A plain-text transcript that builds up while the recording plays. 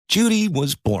Judy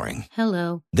was boring.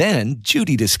 Hello. Then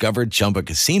Judy discovered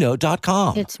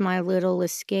ChumbaCasino.com. It's my little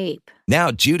escape. Now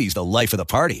Judy's the life of the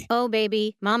party. Oh,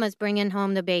 baby, mama's bringing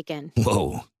home the bacon.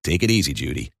 Whoa, take it easy,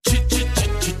 Judy.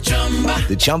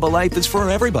 The Chumba life is for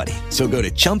everybody. So go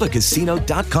to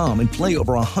ChumbaCasino.com and play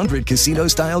over 100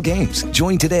 casino-style games.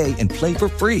 Join today and play for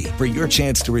free for your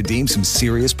chance to redeem some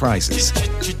serious prizes.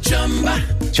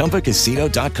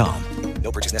 ChumbaCasino.com.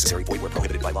 No purchase necessary. Void where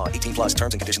prohibited by law. 18 plus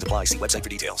terms and conditions apply. See website for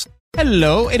details.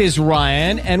 Hello, it is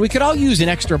Ryan, and we could all use an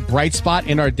extra bright spot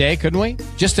in our day, couldn't we?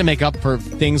 Just to make up for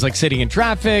things like sitting in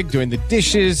traffic, doing the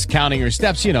dishes, counting your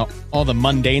steps, you know, all the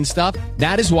mundane stuff.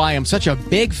 That is why I'm such a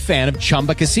big fan of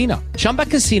Chumba Casino. Chumba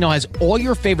Casino has all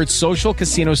your favorite social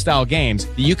casino-style games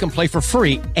that you can play for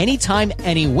free anytime,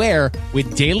 anywhere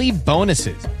with daily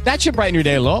bonuses. That should brighten your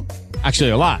day a little. Actually,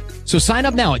 a lot. So sign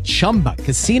up now at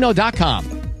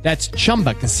ChumbaCasino.com. That's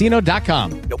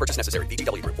ChumbaCasino.com. No purchase necessary.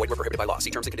 VGW Group. Void where prohibited by law. See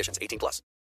terms and conditions. 18 plus.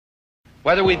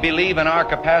 Whether we believe in our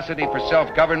capacity for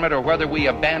self-government or whether we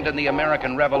abandon the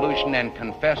American Revolution and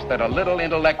confess that a little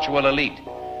intellectual elite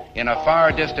in a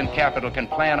far distant capital can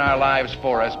plan our lives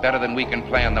for us better than we can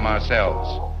plan them ourselves.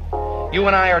 You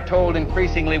and I are told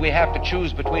increasingly we have to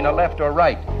choose between a left or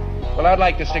right. Well, I'd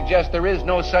like to suggest there is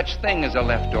no such thing as a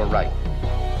left or right.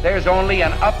 There's only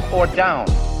an up or down.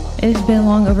 It has been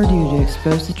long overdue to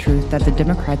expose the truth that the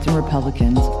Democrats and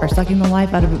Republicans are sucking the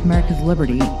life out of America's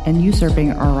liberty and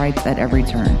usurping our rights at every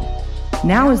turn.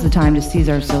 Now is the time to seize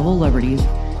our civil liberties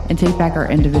and take back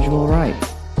our individual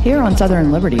rights. Here on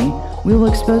Southern Liberty, we will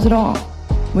expose it all.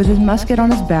 With his musket on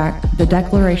his back, the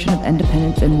Declaration of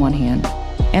Independence in one hand,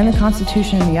 and the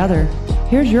Constitution in the other,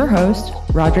 here's your host,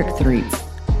 Roderick Threets.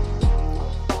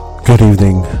 Good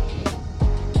evening,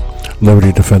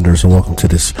 Liberty Defenders, and welcome to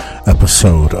this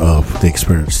episode of The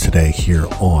Experience Today here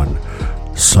on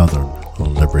Southern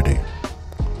Liberty.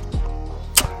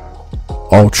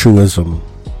 Altruism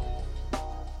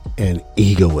and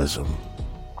egoism.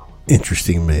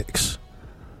 Interesting mix.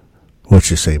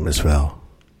 What you say, Ms. Val?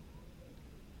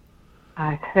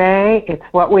 I say it's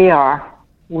what we are.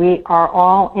 We are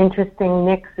all interesting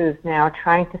mixes now,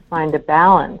 trying to find a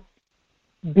balance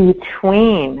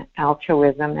between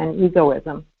altruism and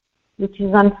egoism, which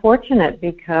is unfortunate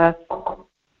because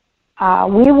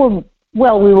we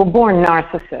were born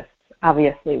narcissists,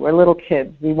 obviously. We're little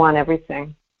kids. We want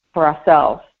everything for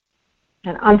ourselves.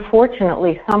 And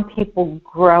unfortunately, some people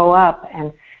grow up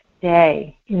and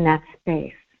stay in that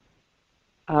space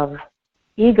of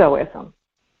egoism.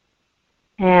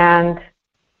 And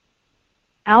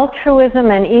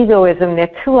altruism and egoism, they're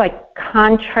two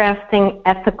contrasting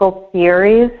ethical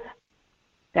theories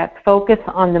that focus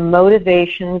on the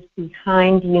motivations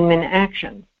behind human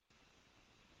actions.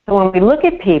 So when we look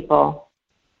at people,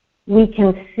 we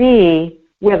can see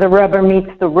where the rubber meets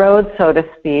the road, so to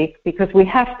speak, because we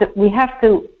have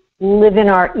to live in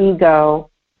our ego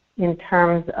in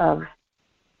terms of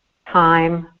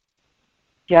time,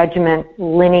 judgment,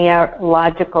 linear,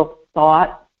 logical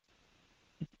thought.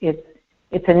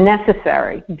 It's a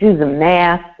necessary. Do the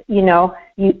math. You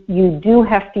do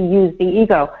have to use the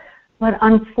ego. But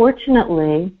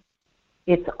unfortunately,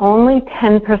 it's only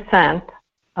 10%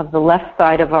 of the left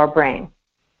side of our brain.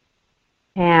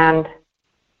 And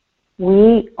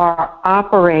we are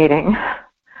operating,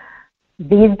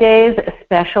 these days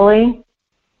especially,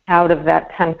 out of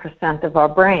that 10% of our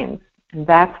brains. And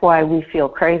that's why we feel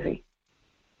crazy.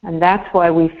 And that's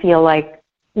why we feel like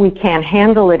we can't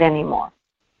handle it anymore.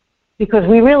 Because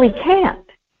we really can't.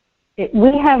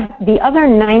 We have the other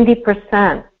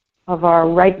 90% of our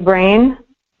right brain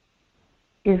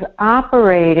is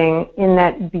operating in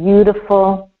that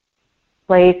beautiful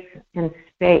place and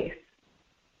space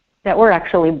that we're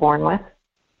actually born with.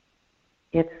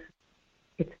 It's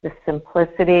the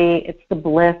simplicity, it's the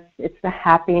bliss, it's the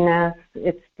happiness,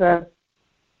 it's the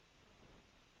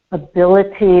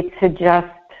ability to just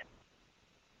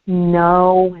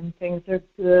know when things are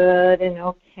good and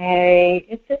okay.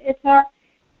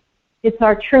 It's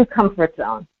our true comfort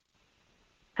zone.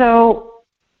 So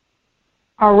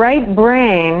our right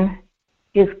brain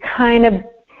is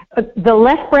the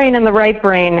left brain and the right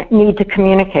brain need to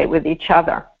communicate with each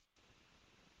other.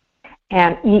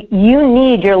 And you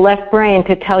need your left brain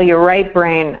to tell your right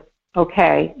brain,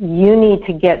 okay, you need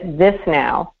to get this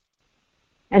now.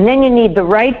 And then you need the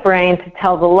right brain to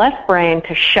tell the left brain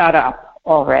to shut up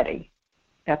already.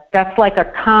 That's like a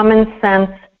common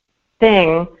sense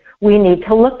thing we need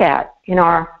to look at in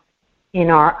our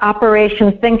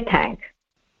Operation Think Tank.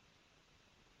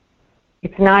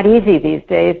 It's not easy these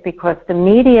days because the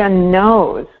media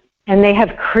knows, and they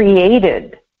have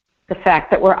created the fact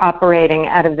that we're operating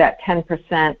out of that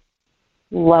 10%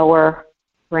 lower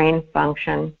brain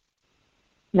function.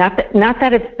 Not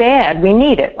that it's bad. We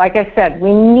need it. Like I said,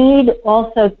 we need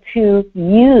also to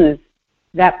use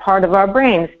that part of our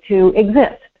brains to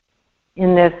exist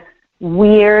in this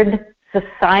weird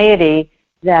society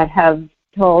that have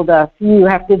told us, you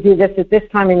have to do this at this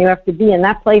time, and you have to be in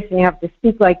that place, and you have to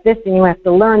speak like this, and you have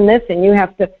to learn this, and you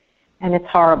have to, and it's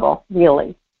horrible,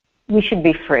 really. We should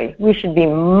be free. We should be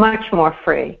much more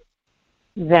free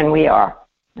than we are.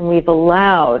 And we've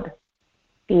allowed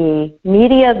the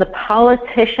media, the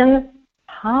politicians,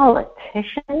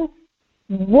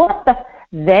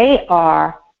 they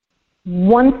are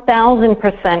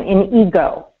 1,000% in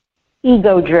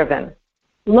ego-driven.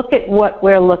 Look at what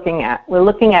we're looking at. We're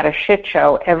looking at a shit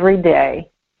show every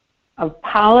day of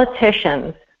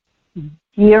politicians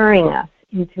gearing us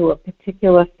into a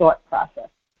particular thought process.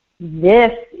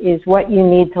 This is what you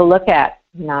need to look at,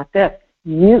 not this.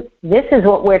 This is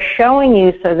what we're showing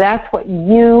you, so that's what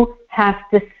you have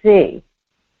to see.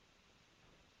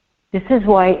 This is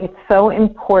why it's so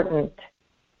important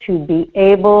to be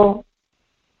able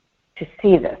to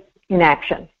see this in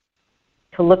action,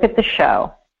 to look at the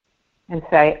show and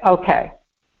say, okay,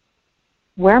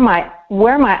 where am I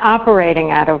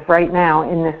operating out of right now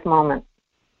in this moment?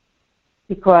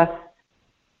 Because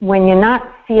when you're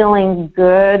not feeling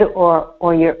good or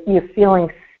you're feeling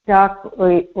stuck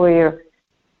or you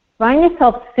find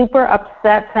yourself super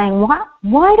upset saying,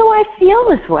 why do I feel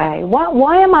this way?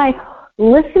 Why am I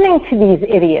listening to these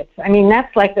idiots? I mean,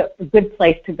 that's like a good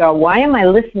place to go. Why am I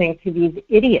listening to these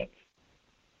idiots?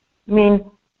 I mean,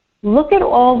 look at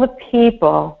all the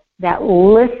people that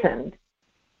listened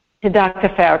to Dr.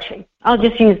 Fauci. I'll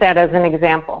just use that as an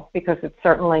example because it's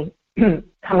certainly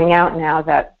coming out now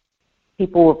that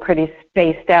people were pretty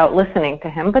spaced out listening to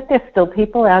him, but there's still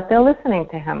people out there listening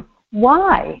to him.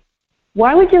 Why?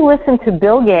 Why would you listen to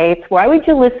Bill Gates? Why would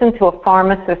you listen to a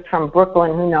pharmacist from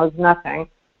Brooklyn who knows nothing?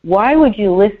 Why would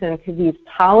you listen to these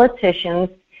politicians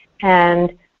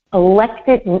and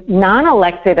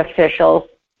non-elected officials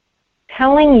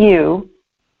telling you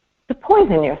to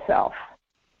poison yourself?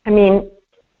 I mean,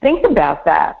 think about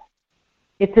that.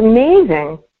 It's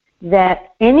amazing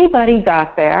that anybody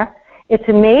got there. It's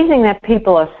amazing that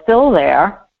people are still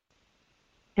there.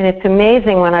 And it's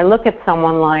amazing when I look at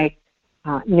someone like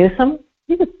Newsom.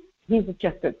 He's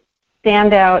just a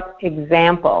standout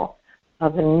example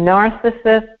of a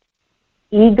narcissist,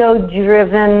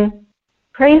 ego-driven,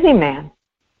 crazy man.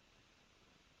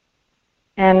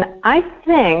 And I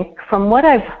think, from what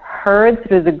I've heard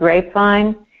through the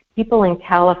grapevine, people in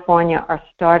California are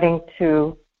starting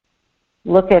to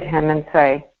look at him and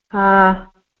say,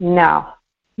 no,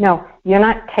 you're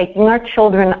not taking our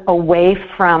children away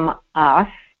from us.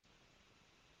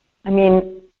 I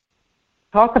mean,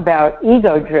 talk about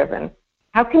ego-driven.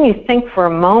 How can you think for a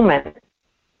moment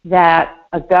that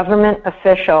a government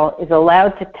official is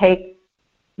allowed to take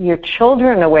your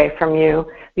children away from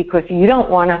you because you don't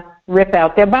want to rip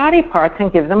out their body parts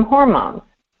and give them hormones?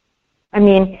 I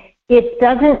mean, it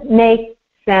doesn't make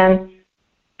sense,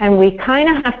 and we kind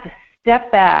of have to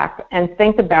step back and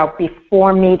think about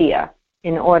before media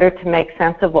in order to make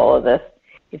sense of all of this.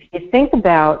 If you think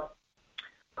about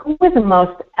who are the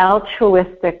most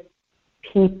altruistic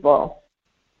people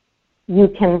you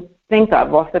can think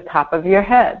of off the top of your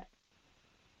head,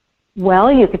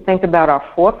 well, you could think about our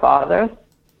forefathers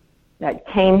that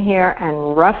came here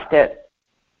and roughed it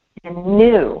and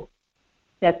knew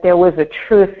that there was a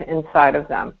truth inside of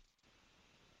them.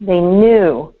 They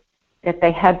knew that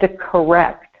they had to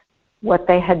correct what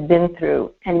they had been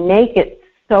through and make it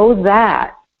so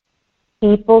that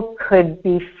people could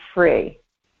be free.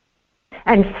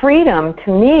 And freedom,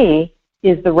 to me,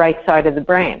 is the right side of the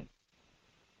brain.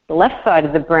 The left side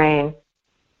of the brain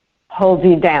holds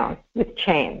you down with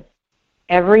chains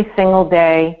every single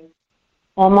day,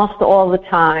 almost all the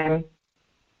time,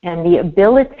 and the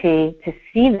ability to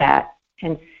see that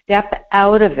and step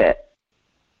out of it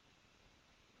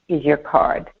is your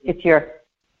card. It's your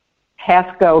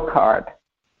pass-go card.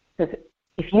 Because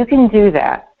if you can do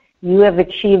that, you have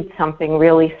achieved something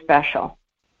really special.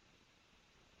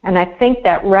 And I think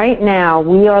that right now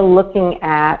we are looking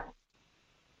at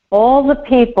all the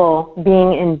people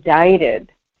being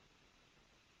indicted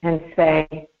and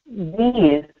say,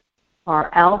 these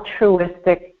are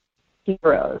altruistic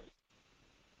heroes.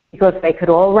 Because they could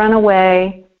all run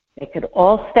away, they could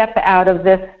all step out of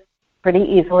this pretty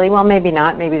easily. Well, maybe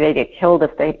not. Maybe they get killed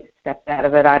if they stepped out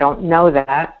of it. I don't know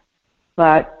that.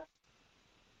 But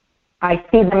I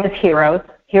see them as heroes,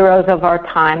 heroes of our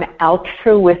time,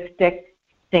 altruistic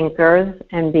thinkers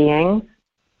and beings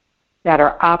that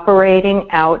are operating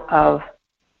out of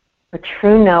a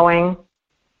true knowing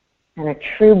and a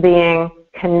true being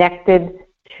connected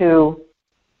to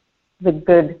the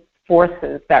good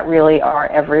forces that really are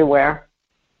everywhere.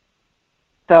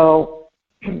 So,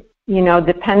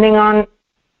 depending on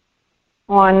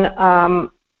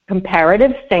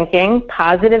comparative thinking,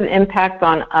 positive impact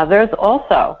on others,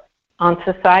 also on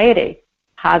society,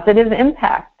 positive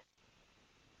impact.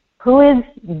 Who is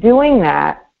doing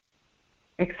that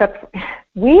except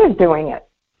we are doing it?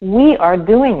 We are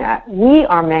doing that. We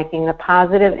are making a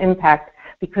positive impact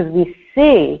because we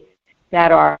see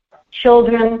that our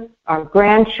children, our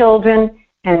grandchildren,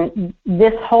 and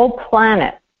this whole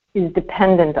planet is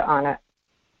dependent on it.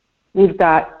 We've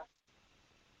got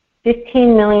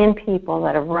 15 million people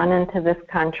that have run into this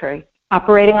country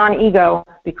operating on ego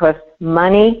because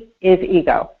money is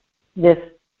ego.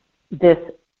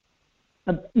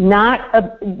 Not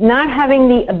having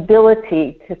the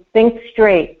ability to think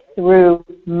straight through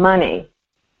money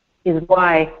is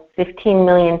why 15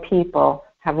 million people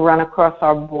have run across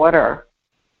our border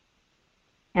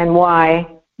and why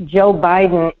Joe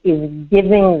Biden is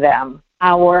giving them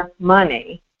our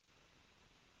money.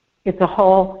 It's a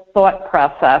whole thought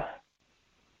process,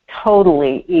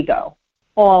 totally ego,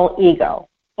 all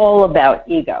about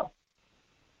ego.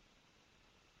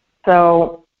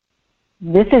 So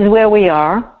this is where we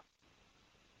are.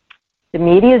 The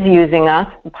media is using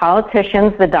us. The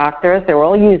politicians, the doctors, they're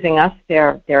all using us.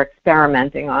 They're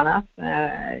experimenting on us,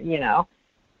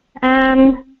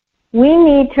 And we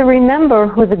need to remember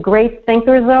who the great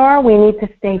thinkers are. We need to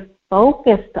stay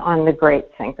focused on the great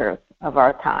thinkers of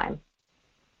our time.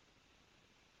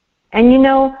 And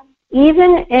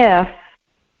even if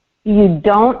you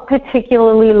don't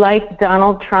particularly like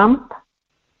Donald Trump,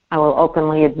 I will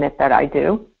openly admit that I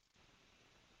do.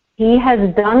 He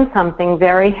has done something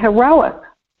very heroic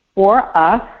for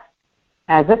us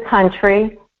as a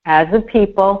country, as a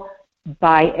people,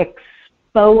 by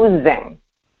exposing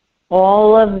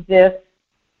all of this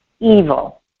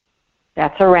evil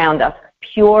that's around us.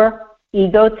 Pure,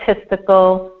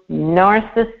 egotistical,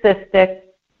 narcissistic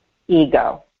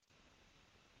ego.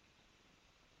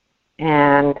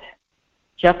 And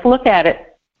just look at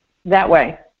it that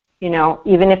way,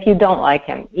 even if you don't like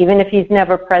him, even if he's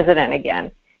never president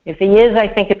again. If he is, I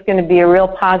think it's going to be a real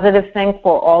positive thing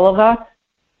for all of us,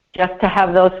 just to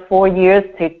have those 4 years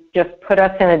to just put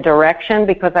us in a direction,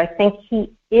 because I think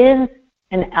he is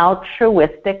an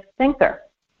altruistic thinker.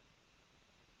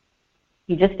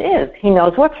 He just is. He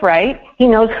knows what's right. He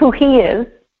knows who he is.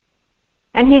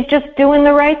 And he's just doing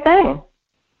the right thing.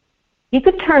 He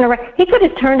could turn around. He could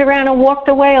have turned around and walked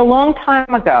away a long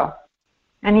time ago.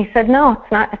 And he said, no,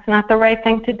 it's not the right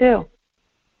thing to do.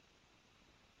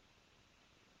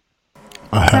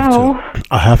 I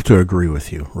have to agree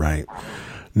with you, right?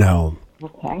 Now,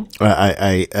 okay.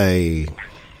 I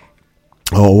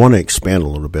want to expand a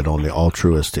little bit on the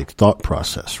altruistic thought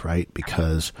process, right?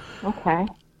 Because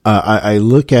I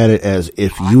look at it as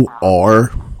if you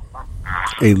are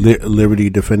a liberty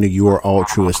defender, you are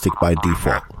altruistic by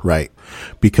default, right?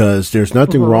 Because there's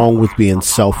nothing wrong with being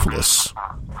selfless,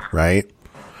 right?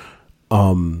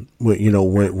 When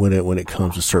it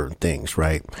comes to certain things,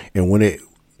 right? And when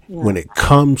it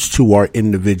comes to our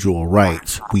individual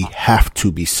rights, we have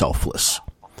to be selfless,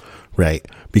 right?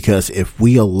 Because if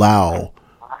we allow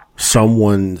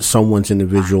someone's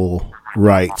individual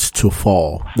rights to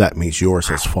fall, that means yours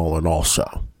has fallen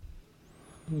also.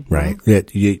 Right.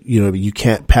 That you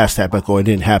can't pass that back. Oh, it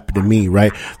didn't happen to me.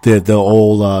 Right. The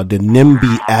old, the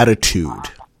NIMBY attitude,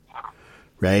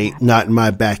 right? Not in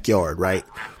my backyard. Right.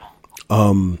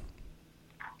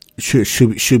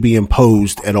 Should be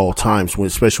imposed at all times,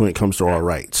 especially when it comes to our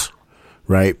rights.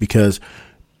 Right. Because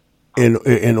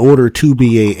in order to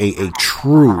be a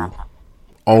true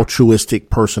altruistic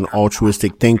person,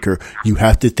 altruistic thinker, you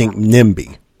have to think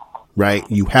NIMBY. Right?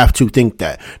 You have to think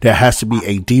that. There has to be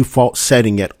a default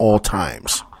setting at all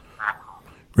times.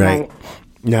 Right?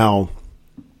 Now,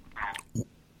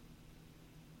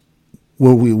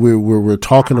 when we were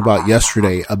talking about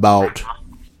yesterday about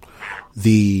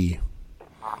the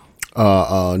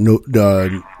New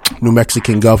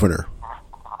Mexican governor,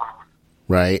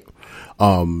 right?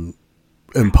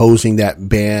 Imposing that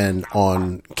ban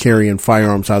on carrying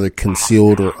firearms, either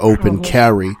concealed or open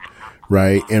carry,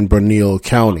 right, in Bernalillo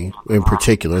County in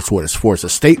particular. That's what it's for. It's a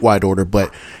statewide order,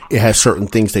 but it has certain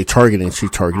things they target, and she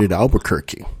targeted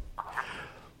Albuquerque.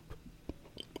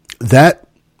 That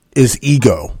is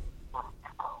ego.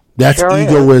 That's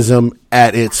egoism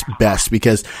at its best,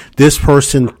 because this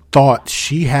person thought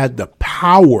she had the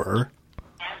power,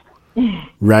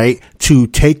 right, to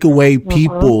take away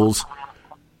people's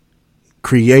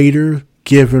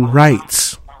creator-given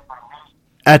rights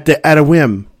at a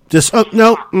whim. Just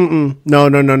no. We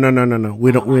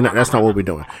don't. We're not. That's not what we're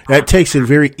doing. That takes a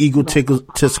very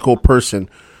egotistical person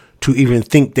to even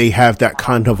think they have that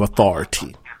kind of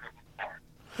authority.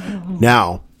 Mm-hmm.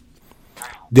 Now,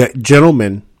 that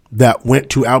gentleman that went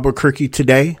to Albuquerque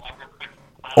today,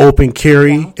 open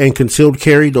carry and concealed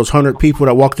carry, those 100 people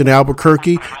that walked in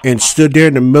Albuquerque and stood there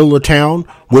in the middle of town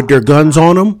with their guns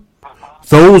on them,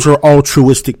 those are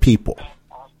altruistic people.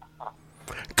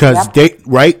 Because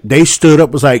they stood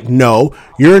up, was like, no,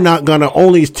 you're not going to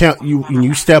only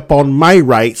you step on my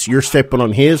rights, you're stepping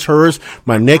on his, hers,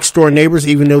 my next door neighbors,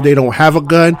 even though they don't have a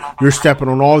gun, you're stepping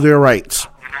on all their rights.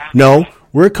 No,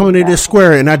 we're coming to this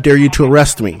square and I dare you to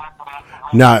arrest me.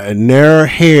 Not their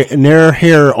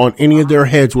hair on any of their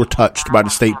heads were touched by the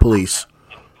state police.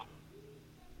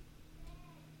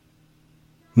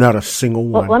 Not a single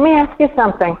one. Well, let me ask you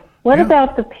something. What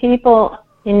about the people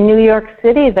in New York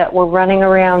City that were running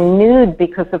around nude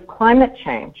because of climate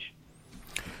change?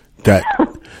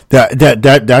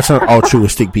 That's an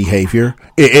altruistic behavior.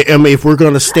 I mean, if we're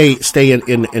going to stay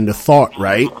in the thought,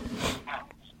 right?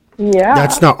 Yeah.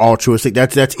 That's not altruistic.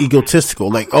 That's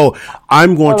egotistical. Like, oh,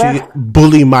 I'm going to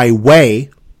bully my way,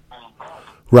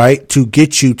 right, to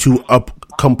get you to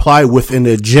comply with an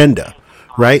agenda,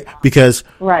 right? Because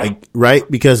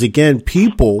because again,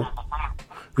 people,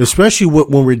 especially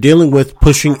when we're dealing with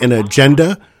pushing an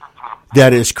agenda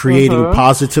that is creating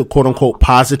positive, quote unquote,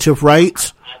 positive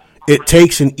rights, it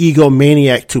takes an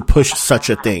egomaniac to push such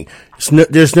a thing.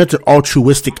 There's nothing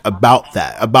altruistic about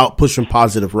that, about pushing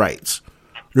positive rights.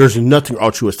 There's nothing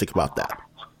altruistic about that.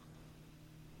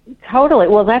 Totally.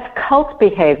 Well, that's cult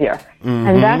behavior. Mm-hmm.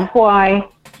 And that's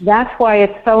why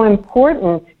it's so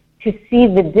important to see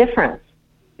the difference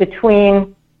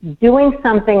between doing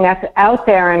something that's out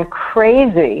there and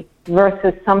crazy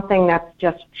versus something that's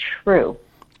just true.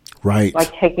 Right.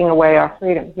 Like taking away our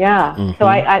freedom. Yeah. Mm-hmm. So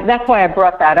I that's why I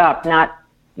brought that up, not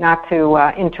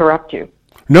to interrupt you.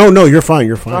 No, you're fine.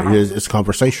 You're fine. It's a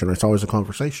conversation. It's always a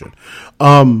conversation.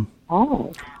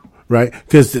 Right.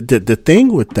 Because the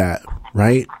thing with that,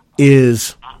 right,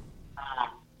 is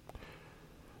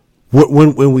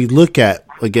when we look at,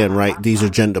 again, right, these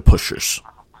agenda pushers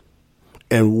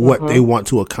and what they want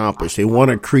to accomplish. They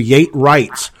want to create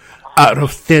rights out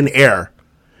of thin air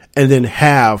and then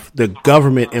have the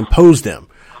government impose them.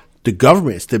 The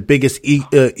government is the biggest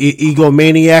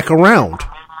egomaniac around.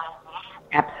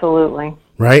 Absolutely.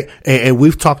 Right? And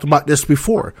we've talked about this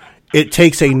before. It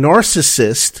takes a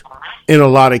narcissist in a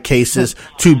lot of cases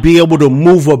to be able to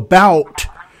move about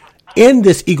in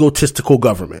this egotistical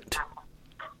government,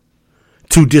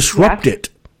 to disrupt it.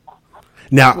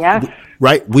 Now,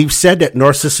 right, we've said that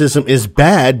narcissism is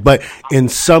bad, but in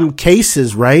some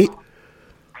cases, right,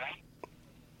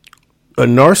 a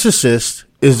narcissist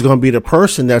is going to be the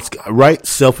person that's, right,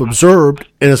 self-absorbed,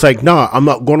 and it's like, nah, I'm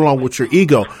not going along with your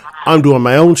ego. I'm doing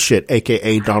my own shit,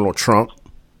 a.k.a. Donald Trump.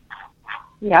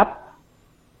 Yep.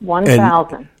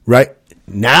 1,000. Right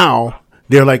now,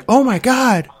 they're like, oh my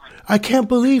God, I can't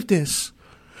believe this.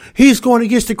 He's going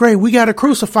against the grain. We got to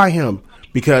crucify him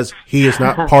because he is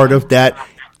not part of that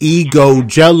ego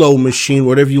jello machine,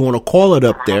 whatever you want to call it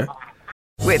up there.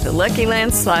 With the Lucky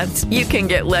Land Slots, you can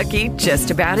get lucky just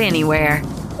about anywhere.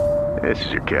 This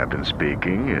is your captain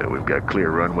speaking. We've got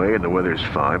clear runway and the weather's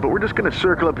fine, but we're just going to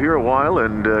circle up here a while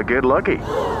and get lucky.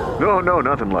 No,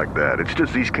 nothing like that. It's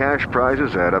just these cash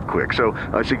prizes add up quick. So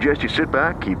I suggest you sit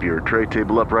back, keep your tray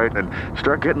table upright, and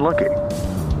start getting lucky.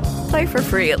 Play for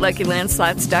free at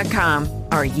LuckyLandSlots.com.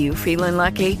 Are you feeling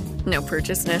lucky? No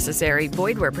purchase necessary.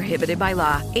 Void where prohibited by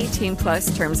law.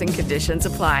 18+ terms and conditions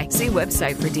apply. See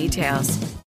website for details.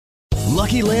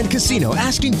 Lucky Land Casino,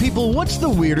 asking people, what's the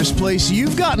weirdest place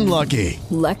you've gotten lucky?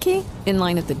 Lucky? In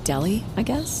line at the deli, I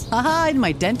guess? Aha, in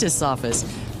my dentist's office.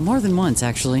 More than once,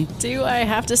 actually. Do I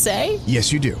have to say?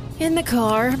 Yes, you do. In the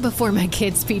car before my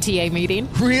kids' PTA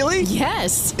meeting. Really?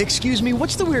 Yes. Excuse me,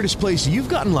 what's the weirdest place you've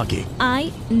gotten lucky?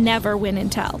 I never win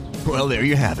and tell. Well, there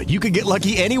you have it. You can get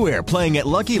lucky anywhere, playing at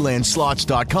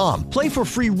LuckyLandSlots.com. Play for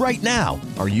free right now.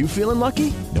 Are you feeling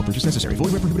lucky? No purchase necessary.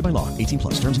 Void where prohibited by law. 18+.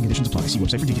 Terms and conditions apply. See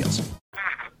website for details.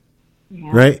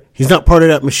 Yeah. Right? He's not part of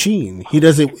that machine. He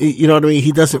doesn't, you know what I mean?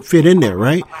 He doesn't fit in there,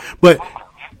 right?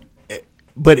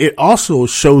 But it also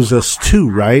shows us too,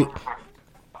 right?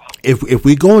 If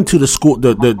we go into the school,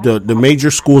 the major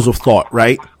schools of thought,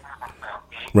 right?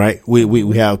 Right?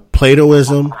 We have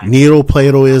Platoism,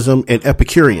 Neo-Platoism, and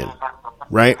Epicurean,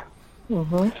 right?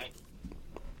 Mm-hmm.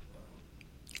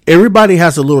 Everybody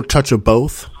has a little touch of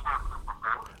both,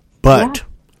 but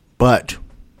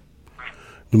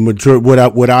the majority,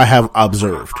 what I have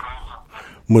observed,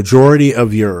 majority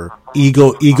of your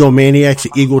egomaniacs,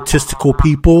 egotistical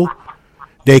people,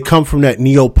 they come from that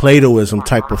Neoplatoism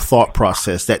type of thought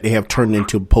process that they have turned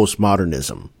into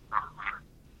postmodernism.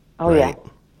 Oh, right? yeah.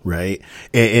 Right.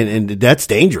 And that's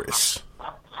dangerous.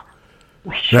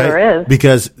 Sure right? is.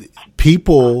 Because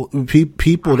people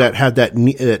that have that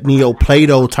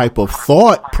Neo-Plato type of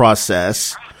thought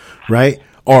process, right,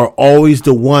 are always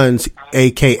the ones,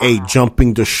 AKA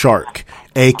jumping the shark,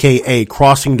 AKA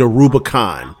crossing the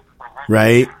Rubicon,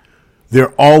 right?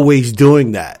 They're always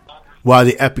doing that. While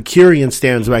the Epicurean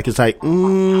stands back, it's like, wait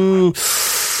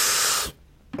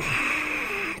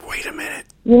a minute.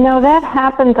 You know, that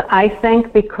happens, I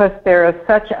think, because there is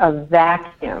such a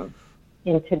vacuum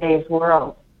in today's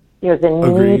world. There's a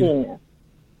neediness,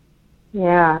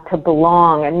 to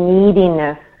belong, a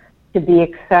neediness to be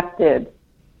accepted,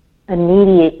 a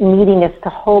neediness to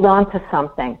hold on to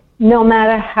something, no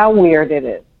matter how weird it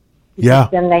is. Because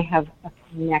then they have a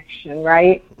connection,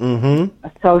 right? Mm-hmm.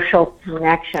 A social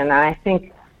connection. And I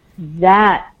think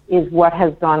that is what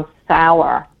has gone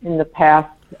sour in the past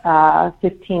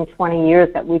 15, 20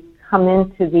 years, that we've come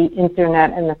into the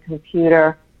internet and the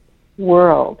computer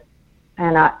world.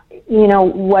 And,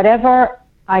 whatever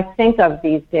I think of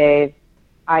these days,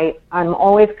 I'm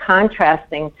always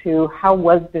contrasting to how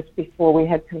was this before we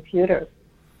had computers.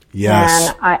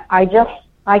 Yes. And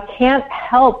I can't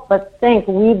help but think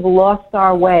we've lost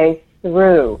our way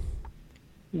through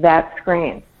that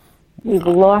screen. We've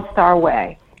lost our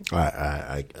way.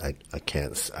 I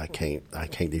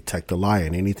can't detect a lie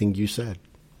in anything you said.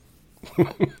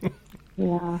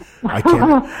 Yeah, I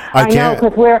can't. I know,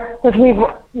 because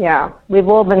we've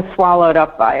all been swallowed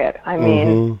up by it. I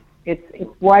mean, it's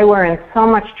why we're in so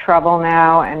much trouble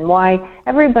now, and why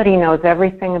everybody knows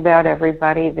everything about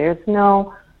everybody. There's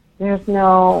no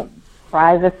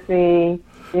privacy.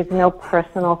 There's no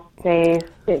personal space,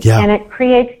 and it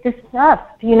creates distrust.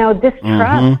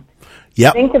 Distrust.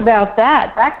 Yep. Think about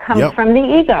that. That comes from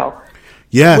the ego.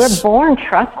 Yes. We're born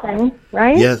trusting,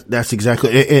 right? Yes, that's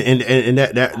exactly, and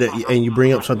that and you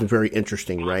bring up something very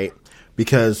interesting, right?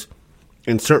 Because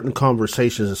in certain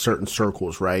conversations, in certain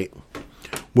circles, right?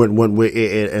 When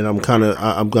we, and I'm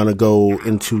gonna go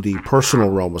into the personal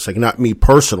realm a second, not me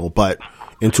personal, but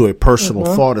into a personal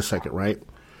thought a second, right?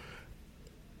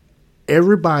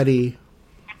 Everybody,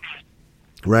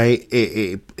 right?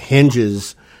 It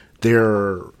hinges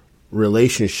their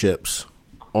relationships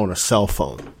on a cell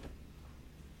phone.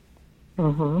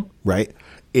 Right?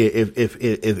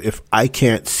 If I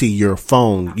can't see your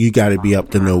phone, you got to be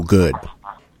up to no good.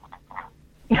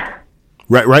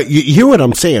 Right? You hear what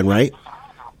I'm saying, right?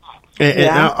 And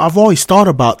I've always thought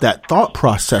about that thought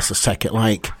process a second.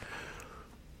 Like,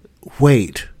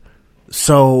 wait,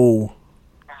 so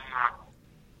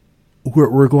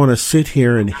we're going to sit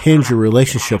here and hinge a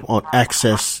relationship on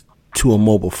access to a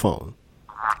mobile phone,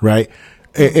 right?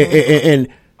 And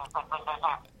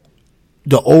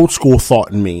the old school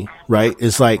thought in me, right,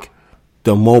 is like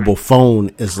the mobile phone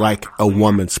is like a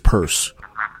woman's purse.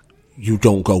 You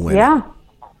don't go in it.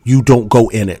 You don't go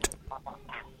in it.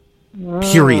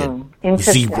 Period.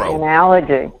 Interesting 0.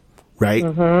 analogy. Right?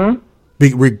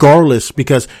 Regardless,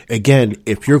 because again,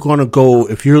 if you're going to go,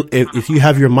 if you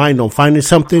have your mind on finding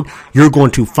something, you're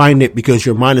going to find it because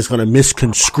your mind is going to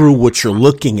misconstrue what you're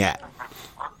looking at.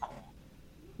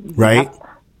 Right?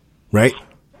 Right?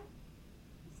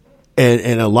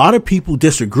 And a lot of people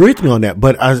disagree with me on that,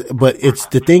 but it's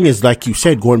the thing is, like you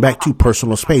said, going back to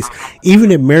personal space.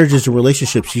 Even in marriages and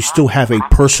relationships, you still have a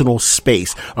personal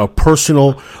space, a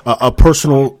personal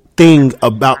thing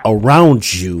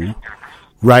around you,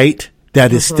 right?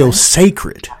 That is still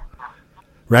sacred,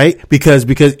 right? Because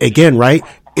again, right?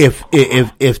 If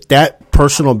that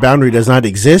personal boundary does not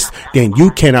exist, then you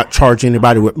cannot charge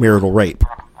anybody with marital rape.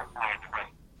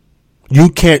 You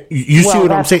can't. You see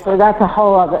what I'm saying? So that's a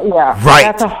whole other. Right.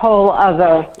 That's a whole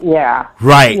other.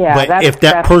 Right. Yeah, but if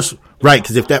that person, right?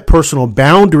 Because if that personal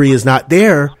boundary is not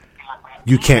there,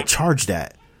 you can't charge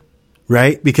that,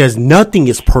 right? Because nothing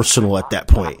is personal at that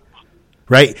point,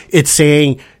 right? It's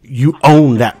saying you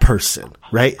own that person,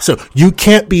 right? So you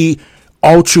can't be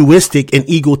altruistic and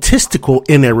egotistical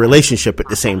in a relationship at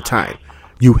the same time.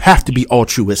 You have to be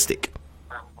altruistic.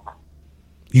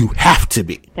 You have to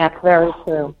be. That's very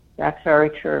true. That's very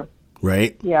true.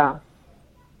 Right? Yeah.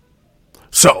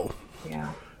 So,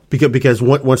 because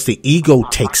once the ego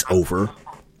takes over,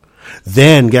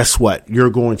 then guess what?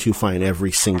 You're going to find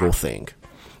every single thing.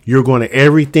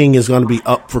 Everything is going to be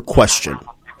up for question.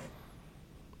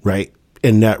 Right?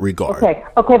 In that regard.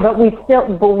 Okay, but we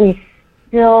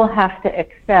still have to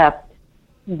accept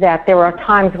that there are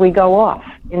times we go off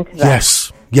into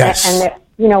that. Yes. And that,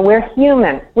 we're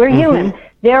human. We're human.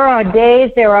 There are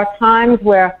days, there are times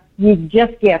where you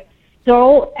just get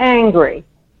so angry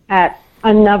at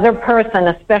another person,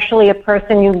 especially a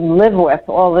person you live with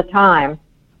all the time,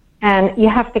 and you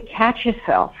have to catch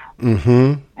yourself.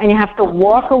 And you have to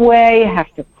walk away, you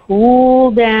have to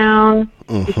cool down,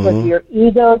 because your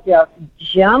ego just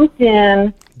jumped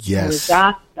in and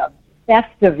got the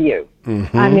best of you.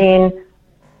 I mean,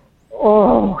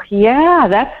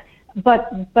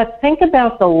 but think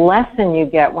about the lesson you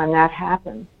get when that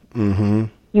happens. You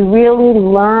really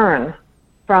learn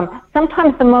from,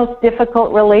 sometimes the most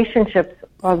difficult relationships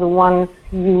are the ones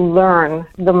you learn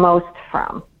the most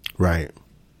from. Right.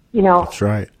 You know. That's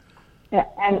right.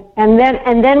 And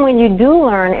then when you do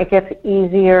learn, it gets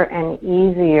easier and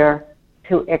easier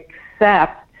to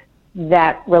accept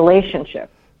that relationship.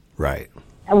 Right.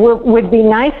 And it would be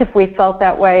nice if we felt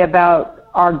that way about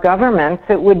our governments.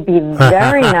 It would be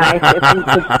very nice if we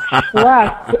could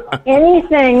trust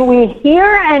anything we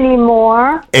hear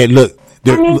anymore. And look,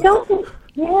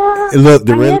 Look,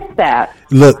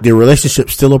 the relationship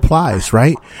still applies,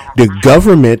 right? The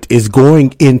government is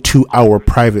going into our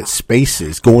private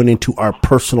spaces, going into our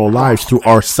personal lives through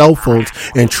our cell phones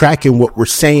and tracking what we're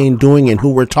saying, doing, and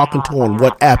who we're talking to and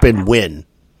what happened when.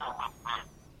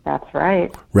 That's right.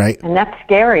 Right. And that's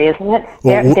scary, isn't it?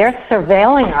 They're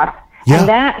surveilling us. Yeah.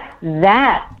 And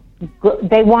that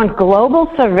they want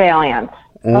global surveillance.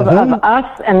 Of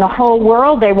us and the whole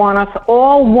world. They want us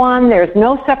all one. There's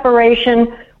no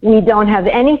separation. We don't have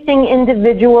anything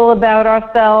individual about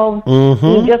ourselves.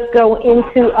 We just go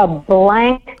into a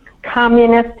blank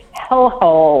communist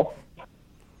hellhole.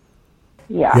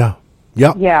 Yeah.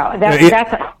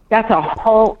 That's a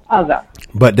whole other.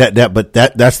 But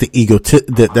that's the ego.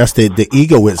 That's the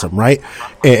egoism, right?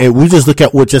 And we just look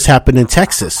at what just happened in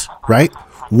Texas, right?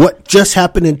 What just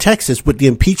happened in Texas with the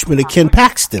impeachment of Ken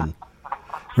Paxton.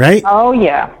 Right? Oh,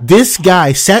 yeah. This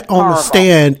guy sat on the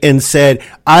stand and said,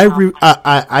 I'll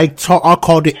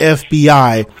call the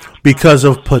FBI because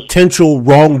of potential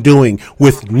wrongdoing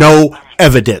with no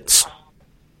evidence.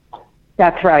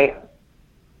 That's right.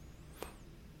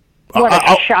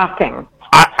 What shocking.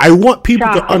 I want people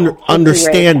to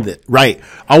understand that, right?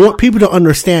 I want people to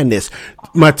understand this.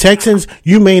 My Texans,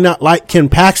 you may not like Ken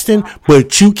Paxton,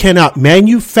 but you cannot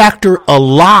manufacture a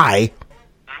lie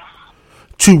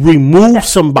to remove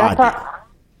somebody.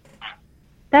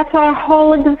 That's our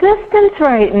whole existence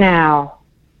right now.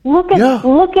 Look at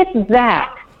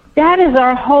that. That is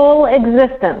our whole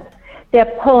existence.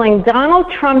 They're pulling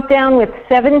Donald Trump down with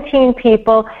 17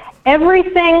 people.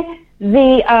 Everything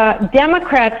the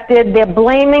Democrats did, they're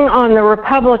blaming on the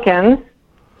Republicans,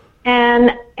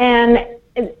 and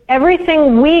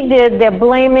everything we did, they're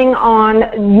blaming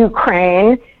on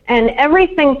Ukraine. And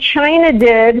everything China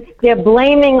did, they're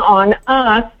blaming on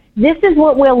us. This is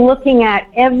what we're looking at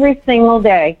every single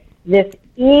day. This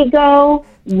ego,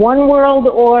 one world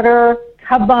order,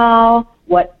 cabal,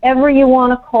 whatever you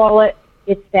want to call it.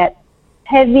 It's that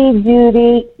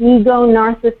heavy-duty, ego,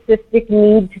 narcissistic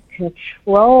need to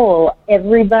control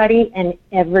everybody and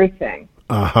everything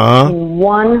in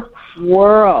one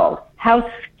world. How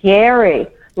scary.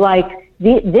 Like,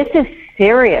 this is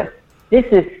serious. This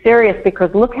is serious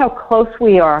because look how close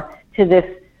we are to this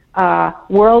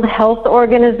World Health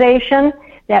Organization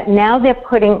that now they're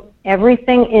putting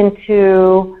everything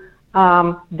into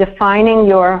defining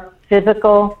your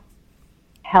physical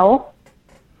health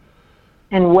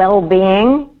and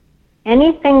well-being.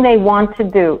 Anything they want to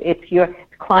do, it's your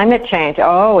climate change.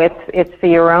 Oh, it's for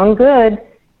your own good.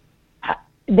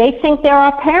 They think they're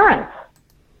our parents.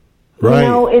 Right. You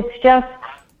know, it's just,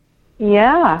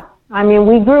 I mean,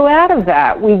 we grew out of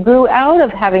that. We grew out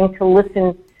of having to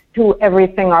listen to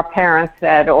everything our parents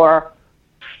said or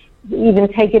even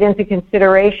take it into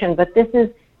consideration. But this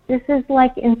is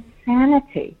like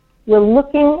insanity. We're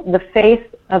looking the face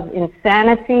of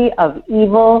insanity, of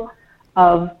evil,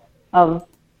 of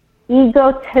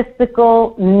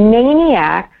egotistical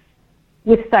maniacs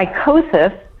with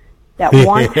psychosis that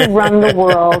want to run the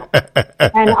world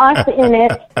and us in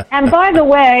it. And by the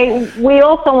way, we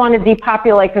also want to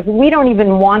depopulate because we don't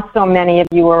even want so many of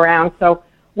you around. So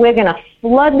we're going to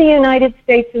flood the United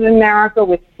States of America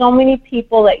with so many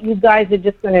people that you guys are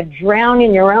just going to drown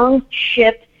in your own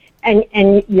shit and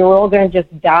you're all going to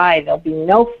just die. There'll be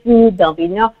no food. There'll be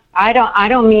no, I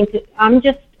don't mean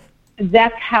to,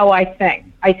 that's how I think.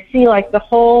 I see like the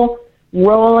whole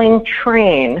rolling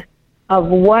train of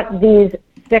what these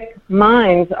sick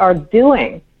minds are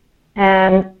doing.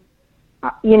 And,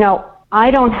 you know,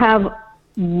 I don't have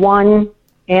one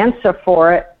answer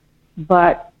for it,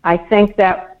 but I think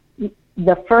that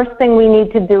the first thing we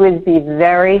need to do is be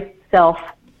very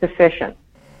self-sufficient.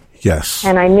 Yes.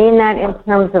 And I mean that in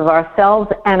terms of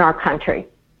ourselves and our country.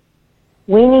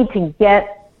 We need to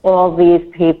get all these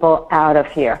people out of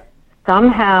here.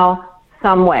 Somehow,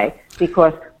 some way,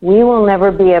 because we will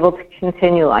never be able to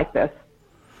continue like this.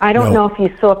 I don't know if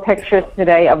you saw pictures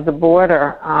today of the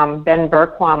border. Ben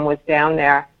Bergquam was down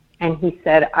there, and he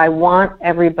said, I want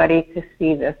everybody to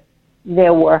see this.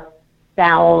 There were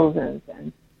thousands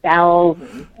and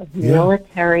thousands of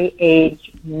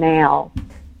military-age males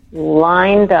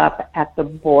lined up at the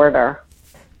border.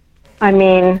 I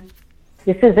mean,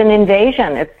 this is an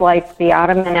invasion. It's like the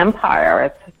Ottoman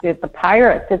Empire. It's the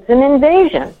pirates. It's an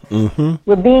invasion. Mm-hmm.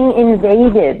 We're being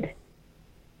invaded.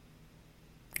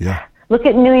 Yeah. Look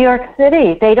at New York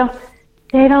City. They don't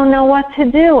know what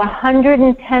to do.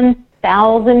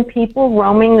 110,000 people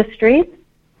roaming the streets.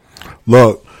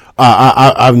 Look,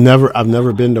 I've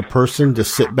never been the person to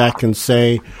sit back and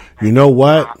say, you know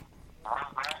what?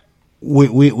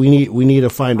 We need to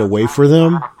find a way for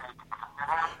them.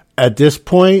 At this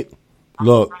point,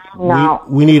 look,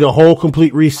 we need a whole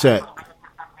complete reset.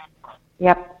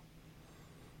 Yep.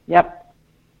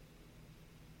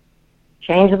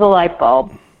 Change the light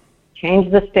bulb.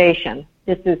 Change the station.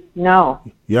 There's no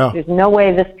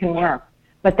way this can work.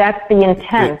 But that's the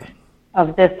intent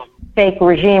of this fake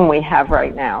regime we have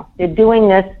right now. They're doing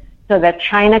this so that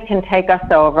China can take us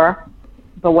over.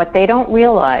 But what they don't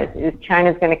realize is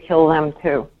China's going to kill them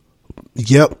too.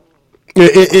 Yep.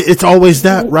 It's always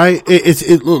that, right?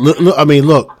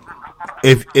 Look,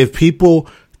 if people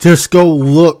just go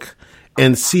look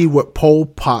and see what Pol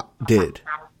Pot did,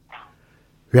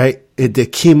 right? The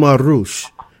Khmer Rouge,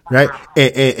 right?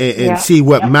 And see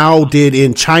what Mao did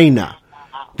in China.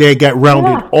 They got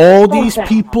rounded. All these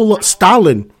people,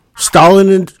 Stalin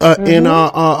and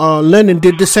Lenin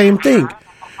did the same thing.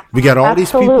 We got all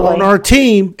these people on our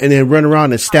team and then run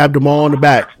around and stab them all in the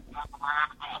back.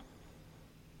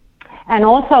 And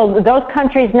also, those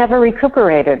countries never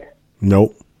recuperated.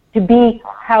 Nope. To be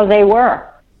how they were.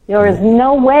 There is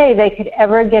no way they could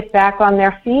ever get back on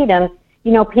their feet. And,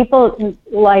 people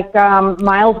like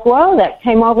Miles Guo that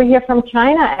came over here from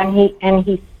China, and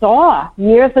he saw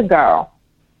years ago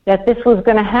that this was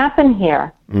going to happen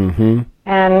here. Mm-hmm.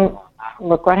 And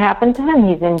look what happened to him.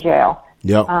 He's in jail.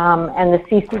 Yep. And the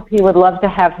CCP would love to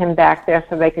have him back there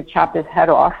so they could chop his head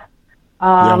off.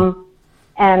 And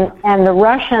the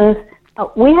Russians,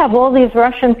 we have all these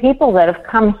Russian people that have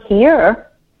come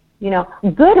here,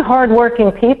 good,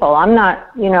 hardworking people. I'm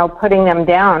not, putting them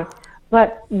down,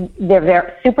 but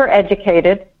they're super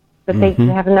educated, but they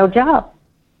have no job.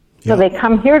 So they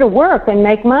come here to work and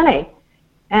make money.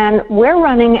 And we're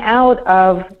running out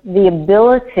of the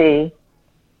ability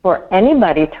for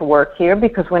anybody to work here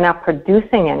because we're not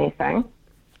producing anything.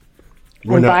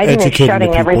 We're not Biden is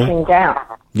shutting the everything down.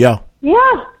 Yeah.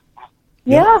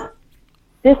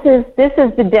 This is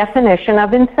the definition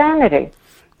of insanity.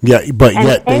 Yeah, but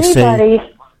yet they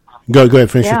say. Go ahead,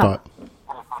 finish your thought.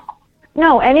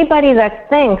 No, anybody that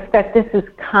thinks that this is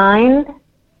kind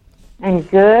and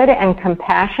good and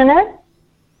compassionate,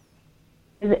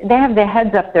 they have their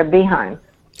heads up their behinds.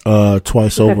 Twice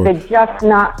because over. They're just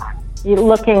not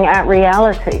looking at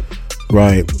reality.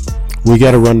 Right. We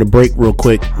got to run the break real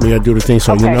quick. We got to do the thing.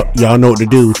 So y'all know what to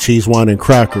do. Cheese, wine, and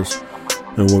crackers.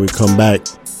 And when we come back,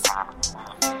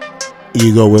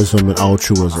 egoism and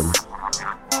altruism.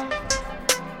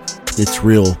 It's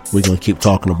real. We're going to keep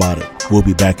talking about it. We'll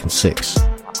be back in 6.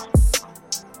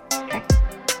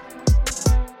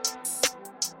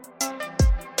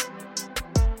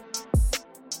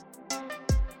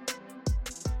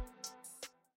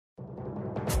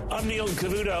 I'm Neil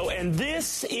Cavuto, and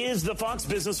this is the Fox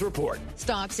Business Report.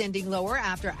 Stocks ending lower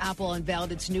after Apple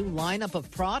unveiled its new lineup of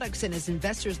products, and as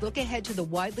investors look ahead to the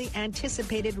widely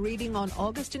anticipated reading on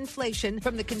August inflation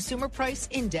from the Consumer Price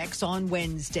Index on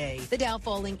Wednesday. The Dow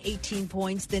falling 18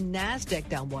 points, the Nasdaq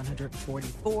down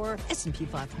 144, S&P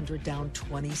 500 down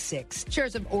 26.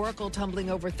 Shares of Oracle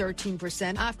tumbling over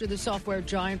 13% after the software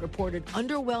giant reported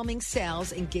underwhelming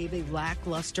sales and gave a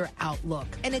lackluster outlook.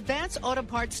 An Advanced Auto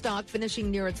Parts stock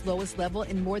finishing near its lowest level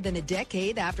in more than a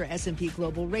decade after S&P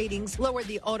Global Ratings lowered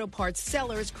the auto parts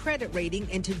seller's credit rating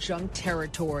into junk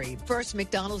territory. First,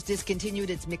 McDonald's discontinued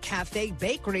its McCafe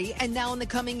bakery, and now in the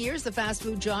coming years, the fast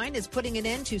food giant is putting an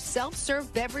end to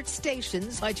self-serve beverage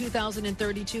stations. By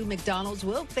 2032, McDonald's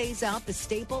will phase out the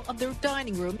staple of their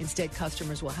dining room. Instead,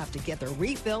 customers will have to get their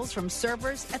refills from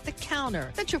servers at the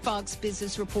counter. That's your Fox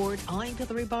Business Report. I'm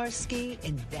Hillary Barsky,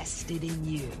 invested in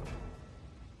you.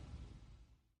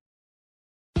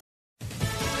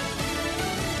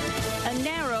 A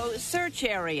narrow search Beach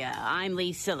area. I'm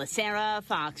Lisa Lacera,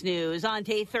 Fox News. On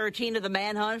day 13 of the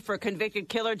manhunt for convicted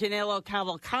killer Danilo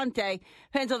Cavalcante,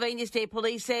 Pennsylvania State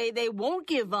Police say they won't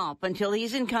give up until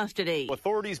he's in custody.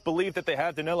 Authorities believe that they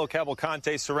have Danilo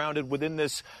Cavalcante surrounded within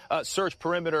this search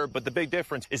perimeter, but the big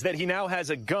difference is that he now has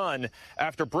a gun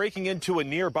after breaking into a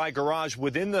nearby garage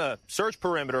within the search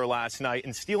perimeter last night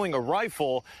and stealing a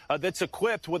rifle that's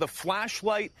equipped with a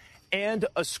flashlight and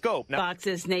a scope.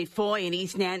 Fox's Nate Foy in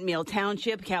East Nantmeal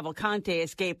Township. Cavalcante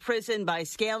escaped prison by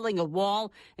scaling a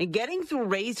wall and getting through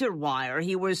razor wire.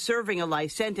 He was serving a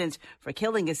life sentence for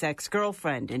killing his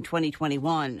ex-girlfriend in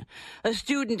 2021. A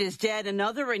student is dead,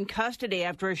 another in custody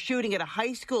after a shooting at a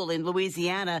high school in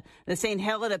Louisiana. The St.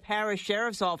 Helena Parish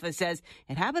Sheriff's Office says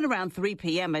it happened around 3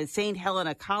 p.m. at St.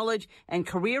 Helena College and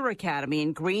Career Academy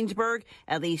in Greensburg.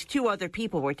 At least 2 other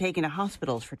people were taken to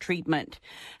hospitals for treatment.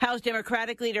 House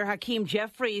Democratic leader Hakeem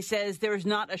Jeffries says there's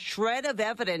not a shred of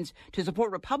evidence to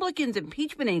support Republicans'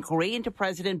 impeachment inquiry into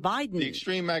President Biden. The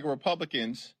extreme MAGA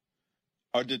Republicans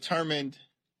are determined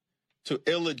to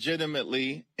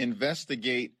illegitimately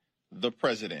investigate the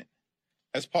president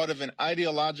as part of an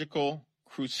ideological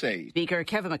crusade. Speaker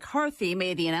Kevin McCarthy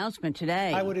made the announcement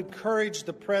today. I would encourage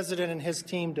the president and his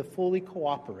team to fully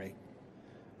cooperate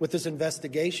with this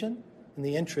investigation in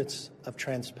the interests of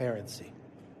transparency.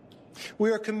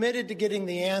 We are committed to getting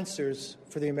the answers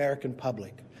for the American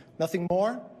public. Nothing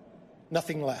more,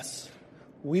 nothing less.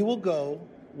 We will go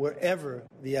wherever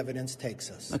the evidence takes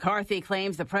us. McCarthy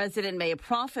claims the president may have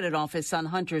profited off his son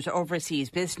Hunter's overseas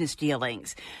business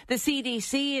dealings. The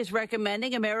CDC is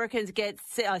recommending Americans get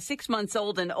 6 months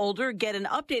old and older get an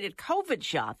updated COVID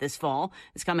shot this fall.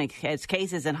 It's coming as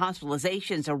cases and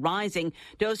hospitalizations are rising.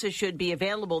 Doses should be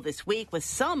available this week, with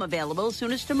some available as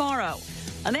soon as tomorrow.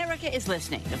 America is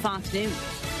listening to Fox News.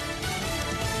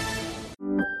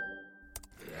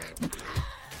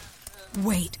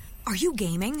 Wait, are you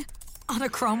gaming? On a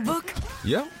Chromebook?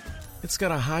 Yep. It's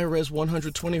got a high-res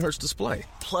 120Hz display,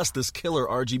 plus this killer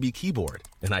RGB keyboard.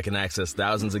 And I can access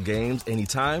thousands of games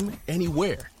anytime,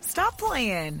 anywhere. Stop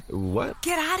playing. What?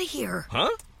 Get out of here. Huh?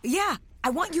 Yeah, I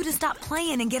want you to stop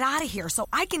playing and get out of here so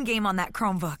I can game on that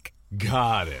Chromebook.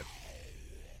 Got it.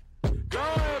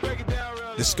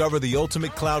 Discover the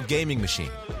ultimate cloud gaming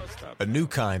machine, a new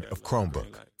kind of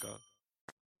Chromebook.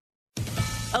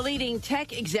 A leading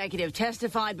tech executive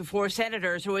testified before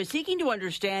senators who are seeking to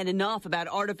understand enough about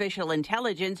artificial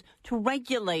intelligence to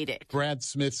regulate it. Brad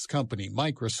Smith's company,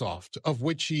 Microsoft, of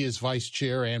which he is vice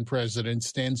chair and president,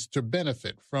 stands to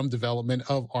benefit from development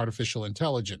of artificial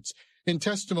intelligence. In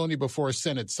testimony before a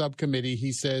Senate subcommittee,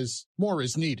 he says more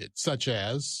is needed, such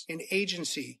as an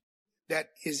agency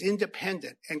that is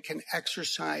independent and can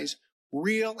exercise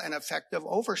real and effective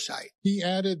oversight. He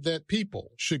added that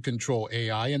people should control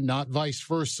AI and not vice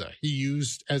versa. He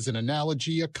used as an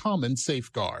analogy a common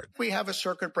safeguard. We have a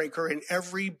circuit breaker in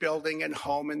every building and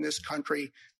home in this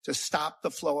country to stop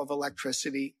the flow of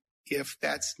electricity if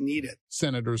that's needed.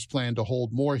 Senators plan to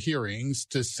hold more hearings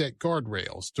to set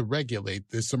guardrails to regulate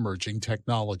this emerging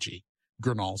technology.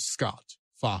 Gernal Scott,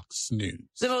 Fox News.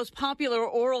 The most popular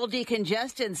oral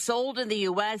decongestants sold in the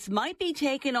U.S. might be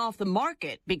taken off the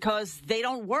market because they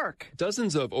don't work.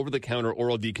 Dozens of over-the-counter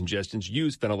oral decongestants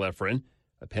use phenylephrine.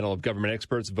 A panel of government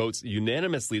experts votes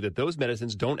unanimously that those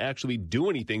medicines don't actually do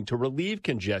anything to relieve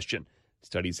congestion.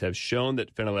 Studies have shown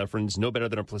that phenylephrine is no better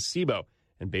than a placebo.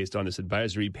 And based on this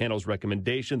advisory panel's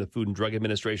recommendation, the Food and Drug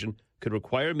Administration could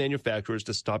require manufacturers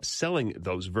to stop selling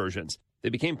those versions. They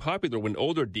became popular when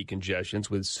older decongestants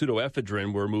with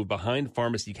pseudoephedrine were moved behind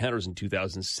pharmacy counters in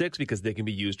 2006 because they can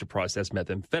be used to process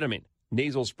methamphetamine.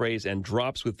 Nasal sprays and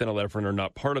drops with phenylephrine are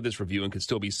not part of this review and could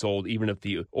still be sold even if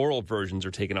the oral versions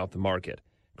are taken off the market.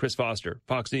 Chris Foster,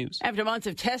 Fox News. After months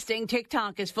of testing,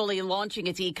 TikTok is fully launching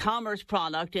its e-commerce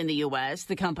product in the U.S.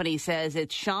 The company says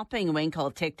its shopping wing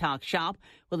called TikTok Shop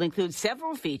will include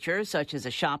several features, such as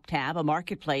a shop tab, a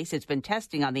marketplace it's been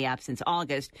testing on the app since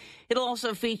August. It'll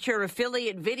also feature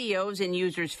affiliate videos in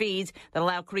users' feeds that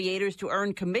allow creators to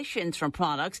earn commissions from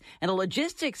products, and a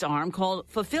logistics arm called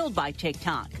Fulfilled by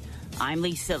TikTok. I'm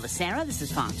Lisa Lacera. This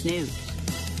is Fox News.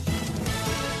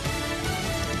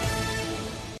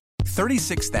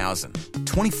 36,000,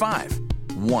 25,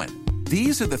 1.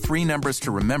 These are the 3 numbers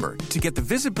to remember to get the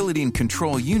visibility and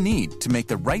control you need to make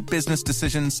the right business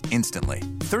decisions instantly.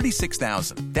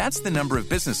 36,000. That's the number of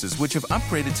businesses which have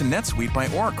upgraded to NetSuite by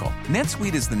Oracle.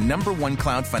 NetSuite is the #1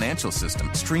 cloud financial system,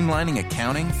 streamlining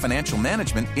accounting, financial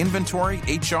management, inventory,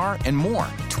 HR, and more.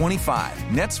 25.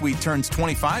 NetSuite turns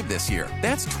 25 this year.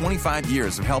 That's 25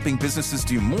 years of helping businesses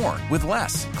do more with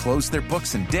less, close their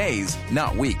books in days,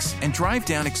 not weeks, and drive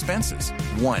down expenses.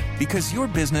 1. Because your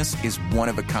business is one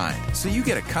of a kind. so you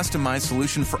get a customized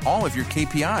solution for all of your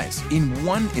KPIs in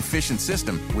one efficient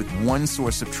system with one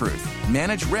source of truth.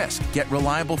 Manage risk, get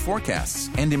reliable forecasts,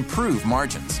 and improve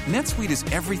margins. NetSuite is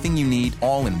everything you need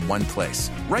all in one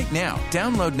place. Right now,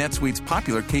 download NetSuite's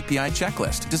popular KPI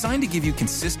checklist designed to give you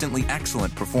consistently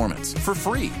excellent performance for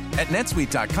free at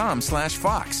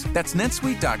netsuite.com/Fox. That's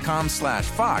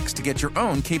netsuite.com/Fox to get your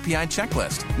own KPI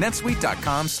checklist.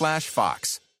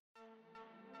 netsuite.com/Fox.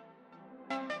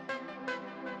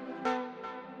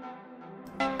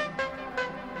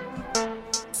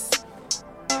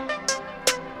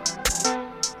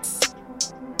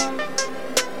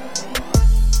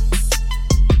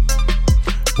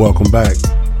 Welcome back,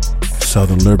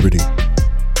 Southern Liberty.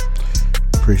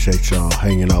 Appreciate y'all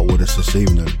hanging out with us this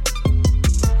evening.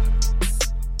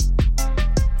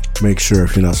 Make sure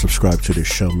if you're not subscribed to this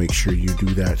show, make sure you do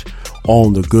that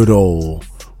on the good old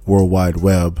World Wide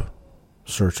Web.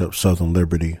 Search up Southern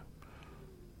Liberty.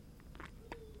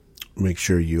 Make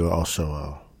sure you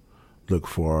also look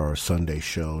for our Sunday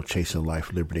show, Chasing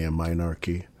Life, Liberty, and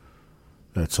Minarchy.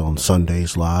 That's on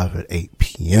Sundays live at 8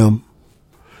 p.m.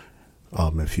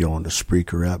 If you're on the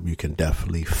Spreaker app, you can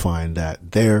definitely find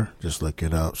that there. Just look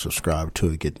it up, subscribe to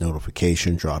it, get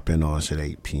notification, drop in on us at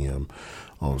 8 p.m.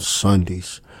 on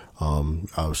Sundays.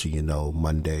 Obviously, you know,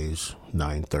 Mondays,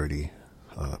 9:30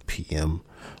 p.m.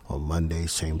 on Monday,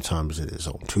 same time as it is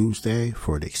on Tuesday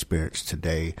for the Experience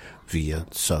Today via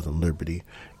Southern Liberty.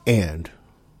 And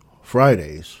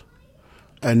Fridays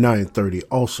at 9:30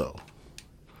 also.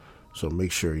 So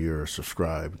make sure you're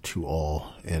subscribed to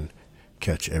all and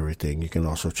catch everything. You can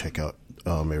also check out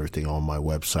everything on my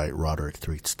website,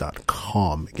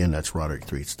 roderickthreets.com. Again, that's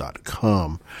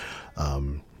roderickthreets.com.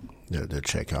 To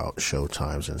check out show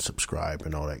times and subscribe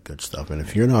and all that good stuff. And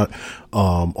if you're not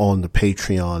on the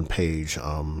Patreon page,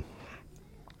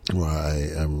 where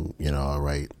I am, I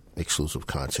write exclusive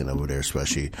content over there,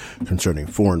 especially concerning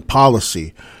foreign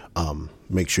policy,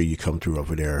 make sure you come through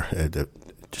over there.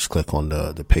 Just click on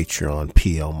the Patreon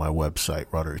P on my website,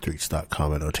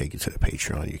 roderickthreets.com, and it'll take you to the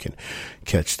Patreon. You can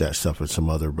catch that stuff and some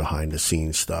other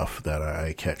behind-the-scenes stuff that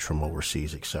I catch from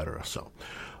overseas, etc. So,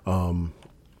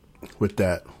 with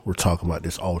that, we're talking about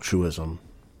this altruism.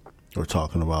 We're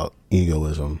talking about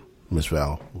egoism. Miss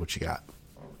Val, what you got?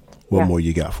 What more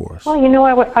you got for us? Well,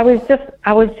 I was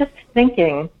just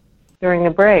thinking during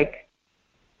the break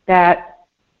that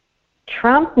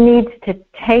Trump needs to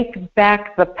take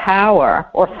back the power,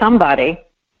 or somebody,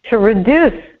 to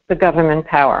reduce the government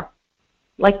power.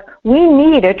 Like, we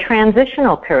need a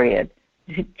transitional period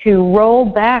to roll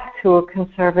back to a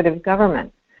conservative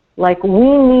government. Like,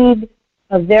 we need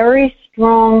a very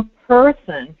strong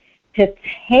person to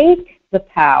take the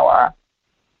power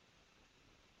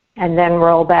and then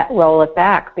roll it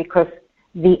back, because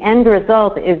the end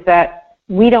result is that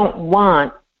we don't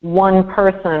want one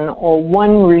person or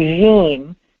one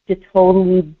regime to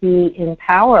totally be in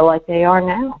power like they are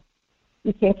now.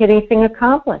 You can't get anything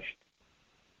accomplished.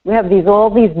 We have all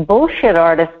these bullshit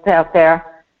artists out there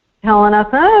telling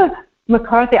us,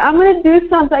 McCarthy, I'm going to do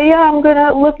something. Yeah, I'm going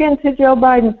to look into Joe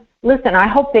Biden. Listen, I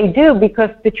hope they do,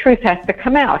 because the truth has to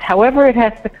come out. However it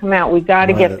has to come out, we got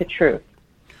to get the truth.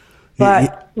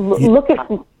 But look at...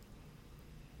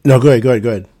 No, go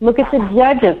ahead. Look at the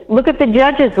judges. Look at the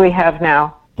judges we have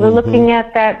now. We're looking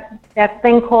at that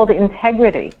thing called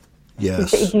integrity. Yes.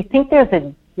 Do you think there's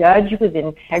a judge with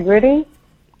integrity?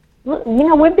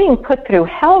 We're being put through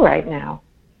hell right now.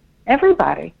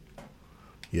 Everybody.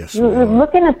 Yes. You're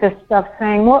looking at this stuff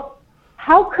saying, well,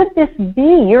 how could this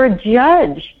be? You're a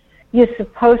judge. You're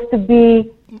supposed to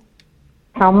be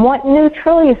somewhat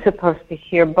neutral. You're supposed to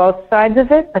hear both sides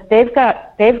of it, but they've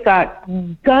got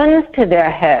guns to their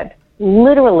head,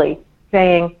 literally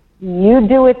saying, you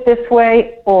do it this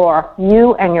way, or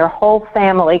you and your whole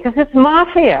family, because it's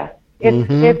mafia.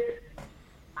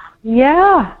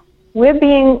 We're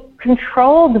being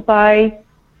controlled by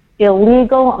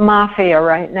illegal mafia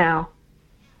right now,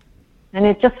 and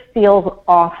it just feels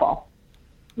awful.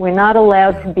 We're not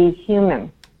allowed to be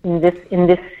human in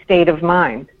this state of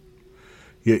mind.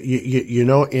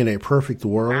 In a perfect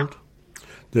world,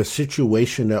 the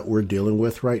situation that we're dealing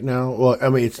with right now, well, I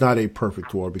mean, it's not a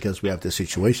perfect world because we have this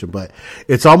situation, but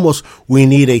it's almost, we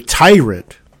need a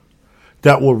tyrant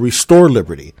that will restore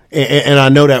liberty. And I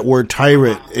know that word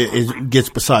tyrant gets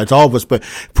besides all of us, but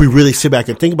if we really sit back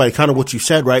and think about it, kind of what you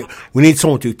said, right? We need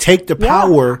someone to take the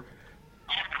power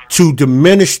to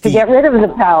diminish to get rid of the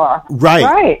power.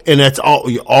 Right. And that's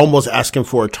you're almost asking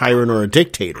for a tyrant or a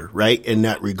dictator, right? In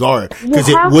that regard. Because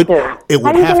How are you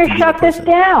going to shut this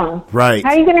down? Right.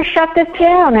 How are you going to shut this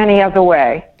down any other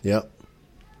way? Yep.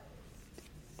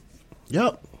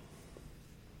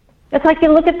 It's like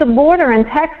you look at the border in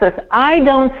Texas. I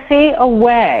don't see a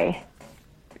way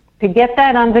to get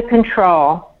that under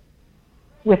control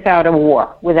without a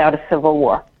war, without a civil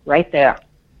war, right there,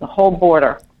 the whole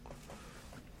border.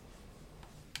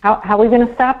 How are we going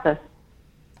to stop this?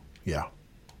 Yeah.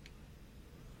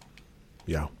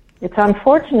 Yeah. It's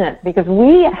unfortunate because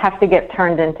we have to get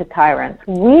turned into tyrants.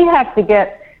 We have to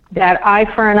get that eye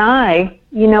for an eye.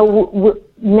 You know,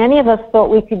 many of us thought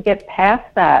we could get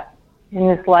past that in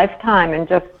this lifetime and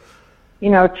just, you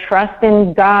know, trust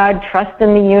in God, trust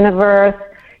in the universe.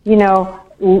 You know,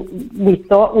 we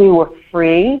thought we were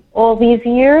free all these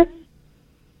years.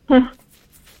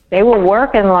 They were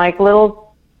working like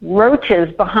little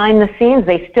roaches behind the scenes.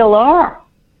 They still are.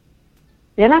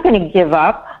 They're not going to give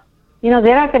up. You know,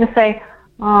 they're not going to say,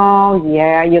 oh,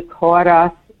 yeah, you caught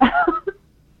us.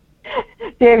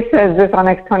 Dave says this on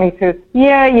X22.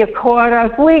 Yeah, you caught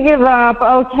us. We give up.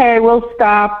 Okay, we'll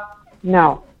stop.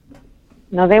 No,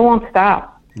 they won't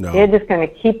stop. No. They're just going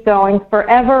to keep going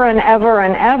forever and ever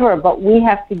and ever, but we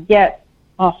have to get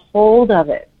a hold of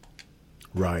it.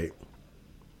 Right.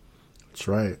 That's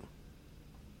right.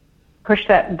 Push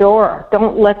that door.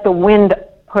 Don't let the wind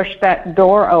push that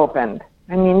door open.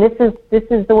 I mean, this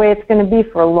is the way it's going to be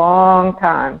for a long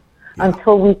time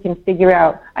until we can figure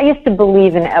out. I used to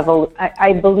believe in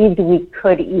I believed we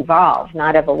could evolve,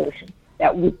 not evolution,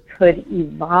 that we could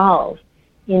evolve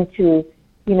into,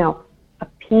 you know, a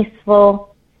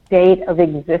peaceful state of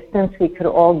existence. We could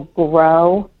all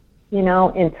grow, you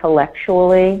know,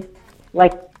 intellectually,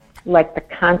 like the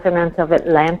continent of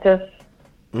Atlantis.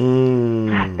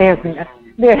 There's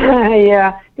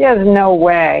no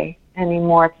way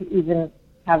anymore to even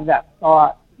have that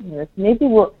thought. Maybe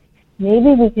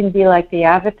we can be like the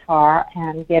Avatar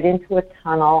and get into a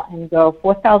tunnel and go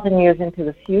 4,000 years into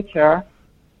the future,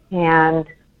 and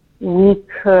we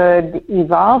could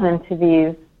evolve into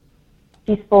these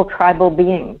peaceful tribal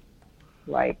beings,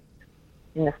 like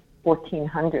in the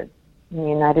 1400s in the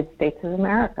United States of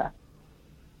America.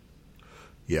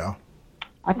 Yeah.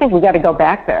 I think we got to go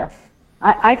back there.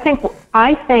 I think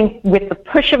with the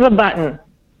push of a button,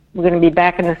 we're going to be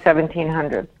back in the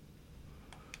 1700s.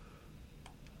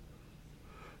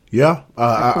 Yeah,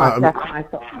 that's my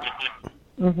thought.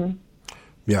 Mm-hmm.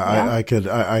 Yeah, I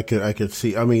could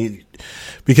see. I mean,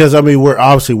 because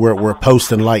we're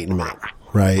post Enlightenment,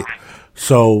 right?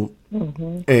 So,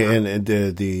 and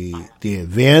the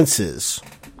advances,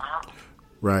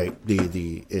 right?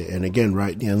 The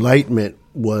Enlightenment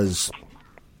was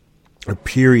a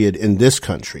period in this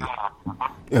country.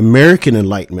 American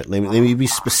Enlightenment, let me be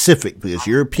specific, because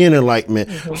European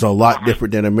Enlightenment was a lot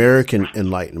different than American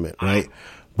Enlightenment, right?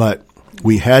 But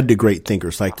we had the great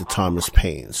thinkers like the Thomas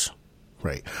Paines,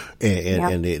 right?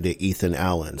 And the Ethan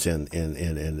Allens and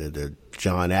the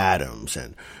John Adams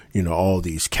and, you know, all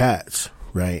these cats,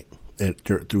 right? And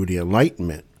through the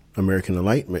Enlightenment, American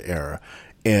Enlightenment era,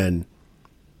 and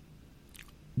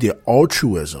the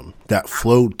altruism that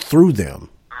flowed through them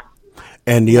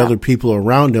and the other people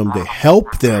around them to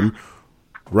help them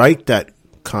write that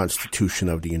Constitution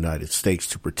of the United States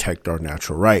to protect our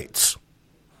natural rights,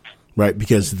 right?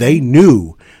 Because they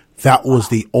knew that was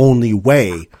the only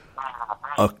way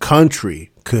a country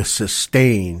could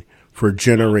sustain for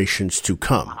generations to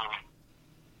come.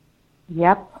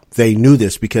 Yep. They knew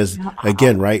this because,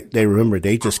 again, right, they remember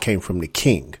they just came from the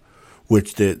king,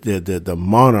 which the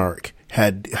monarch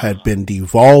had been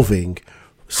devolving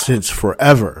since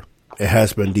forever. It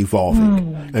has been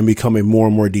devolving and becoming more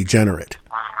and more degenerate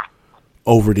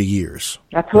over the years.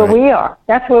 That's where we are.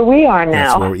 That's where we are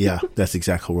now. That's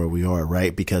exactly where we are,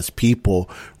 right? Because people,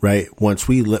 right, once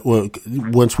we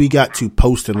got to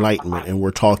post-Enlightenment, and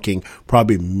we're talking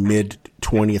probably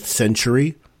mid-20th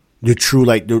century, the true,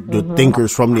 like, the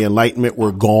thinkers from the Enlightenment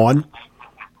were gone.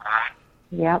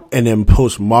 Yep. And then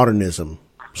postmodernism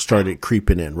started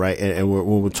creeping in, right? And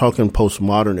when we're talking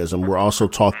postmodernism, we're also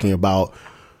talking about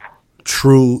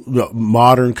true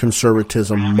modern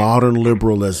conservatism, modern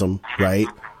liberalism, right?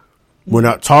 We're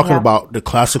not talking about the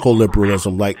classical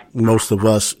liberalism like most of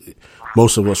us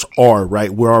are,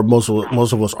 right? Most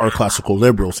of us are classical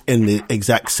liberals in the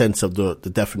exact sense of the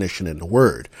definition in the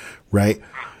word, right?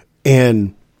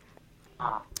 And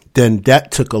then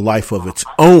that took a life of its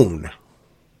own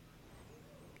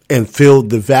and filled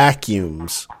the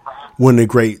vacuums when the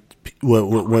great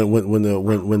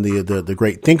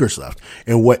great thinkers left.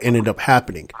 And what ended up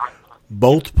happening,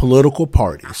 both political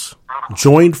parties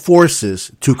joined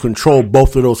forces to control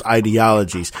both of those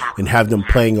ideologies and have them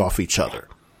playing off each other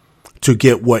to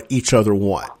get what each other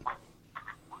want.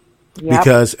 Yep.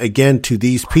 Because again, to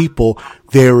these people,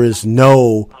 there is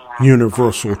no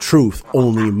universal truth,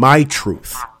 only my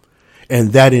truth.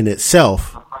 And that in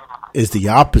itself is the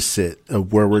opposite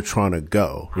of where we're trying to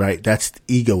go, right? That's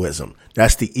egoism.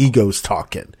 That's the egos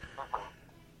talking.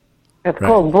 It's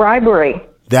called bribery.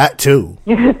 That too,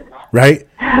 right?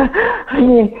 I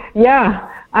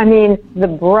mean, the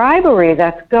bribery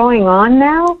that's going on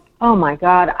now, oh my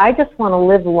God, I just want to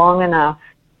live long enough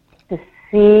to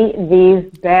see these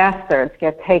bastards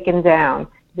get taken down.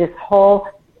 This whole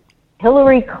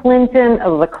Hillary Clinton,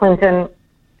 of the Clinton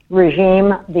regime,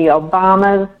 the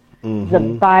Obamas,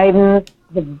 the Bidens,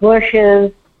 the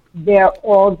Bushes, they're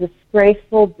all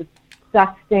disgraceful,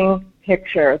 disgusting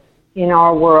pictures in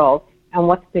our world. And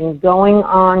what's been going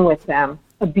on with them,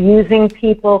 abusing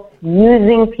people,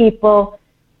 using people,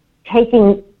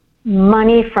 taking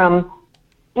money from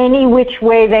any which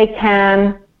way they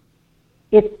can.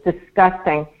 It's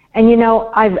disgusting. And you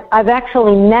know, I've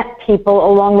actually met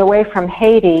people along the way from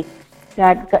Haiti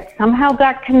that somehow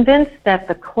got convinced that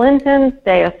the Clintons,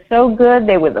 they are so good.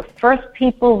 They were the first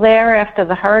people there after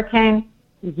the hurricane.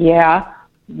 Yeah.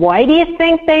 Why do you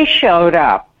think they showed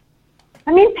up?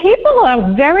 I mean, people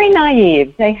are very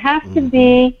naive. They have to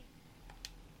be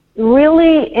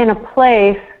really in a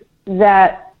place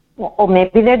that, or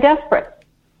maybe they're desperate.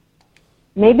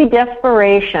 Maybe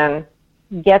desperation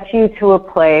gets you to a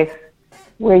place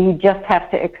where you just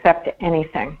have to accept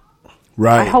anything.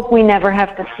 Right. I hope we never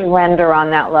have to surrender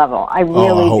on that level. I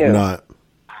really do. I hope not.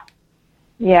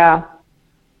 Yeah.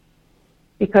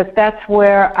 Because that's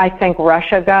where I think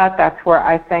Russia got. That's where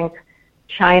I think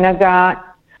China got.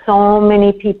 So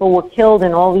many people were killed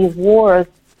in all these wars.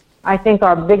 I think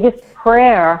our biggest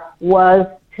prayer was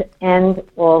to end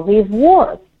all these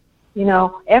wars. You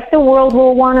know, after World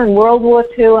War I and World War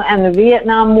II and the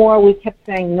Vietnam War, we kept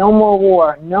saying, no more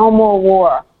war, no more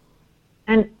war.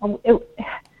 And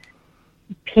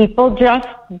people just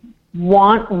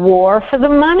want war for the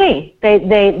money.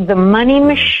 The money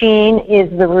machine is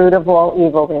the root of all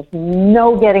evil. There's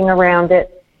no getting around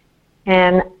it.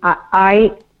 And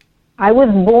I was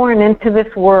born into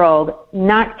this world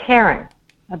not caring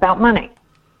about money.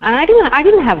 And I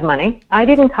didn't have money. I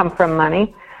didn't come from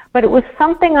money. But it was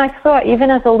something I saw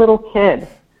even as a little kid.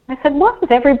 I said, why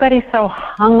is everybody so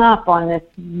hung up on this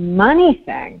money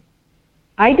thing?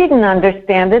 I didn't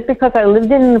understand it because I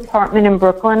lived in an apartment in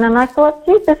Brooklyn, and I thought,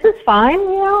 gee, this is fine.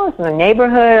 You know, it's in the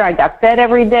neighborhood. I got fed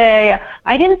every day.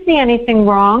 I didn't see anything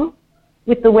wrong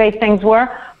with the way things were,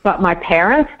 but my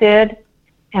parents did,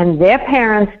 and their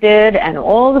parents did, and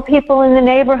all the people in the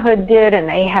neighborhood did, and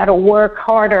they had to work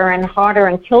harder and harder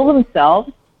and kill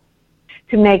themselves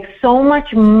to make so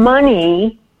much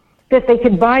money that they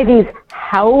could buy these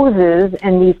houses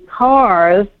and these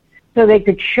cars so they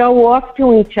could show off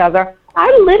to each other. I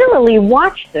literally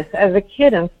watched this as a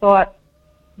kid and thought,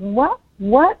 what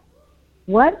are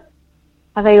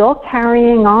they all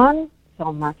carrying on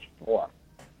so much for?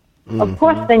 Mm-hmm. Of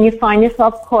course, then you find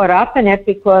yourself caught up in it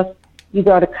because you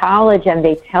go to college and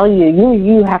they tell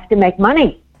you have to make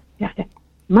money. You have to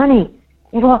money.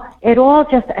 It all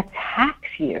just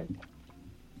attacks you.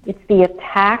 It's the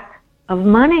attack of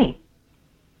money.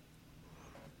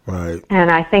 Right.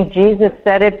 And I think Jesus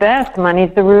said it best,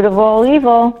 money's the root of all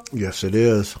evil. Yes, it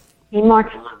is. He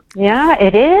marched. Yeah,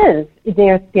 it is.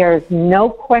 There's no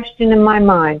question in my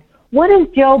mind. What is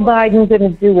Joe Biden going to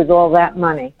do with all that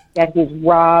money that he's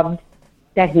robbed,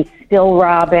 that he's still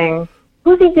robbing?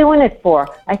 Who's he doing it for?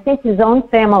 I think his own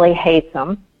family hates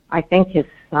him. I think his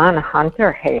son,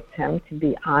 Hunter, hates him, to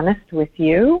be honest with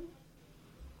you.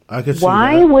 I could see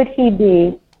Why that. would he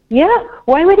be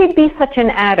such an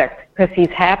addict? Because he's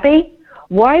happy?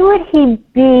 Why would he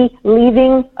be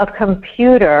leaving a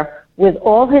computer with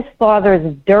all his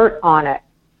father's dirt on it?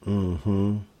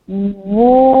 Mm-hmm.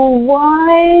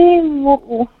 Why?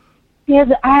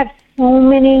 I have so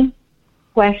many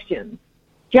questions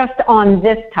just on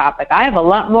this topic. I have a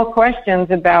lot more questions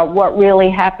about what really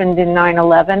happened in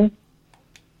 9/11.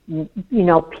 You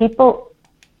know, people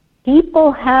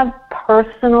have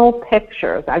personal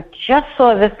pictures. I just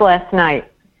saw this last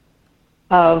night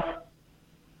of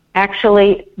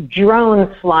actually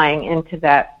drones flying into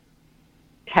that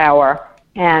tower,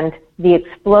 and the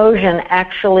explosion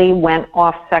actually went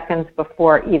off seconds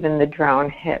before even the drone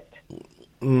hit.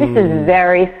 This is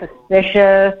very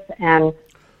suspicious, and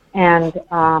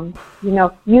you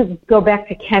know, you go back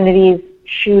to Kennedy's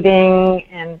shooting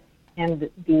and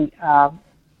the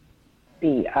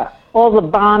all the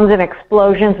bombs and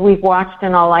explosions we've watched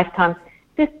in our lifetimes.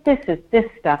 This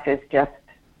stuff is just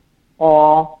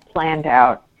all planned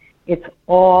out. It's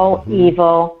all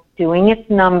evil, doing its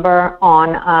number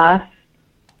on us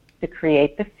to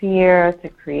create the fear, to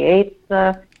create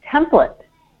the template.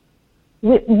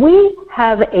 We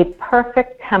have a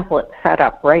perfect template set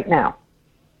up right now.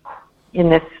 in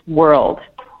this world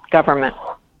government.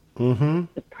 Mm-hmm.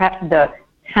 The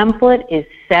template is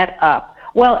set up.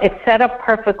 Well, it's set up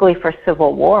perfectly for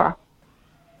civil war.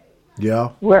 Yeah.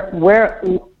 We're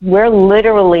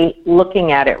literally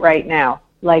looking at it right now.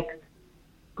 Like,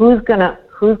 who's gonna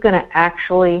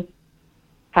actually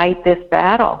fight this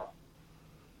battle?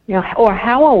 You know, or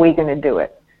how are we going to do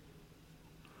it?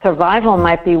 Survival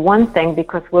might be one thing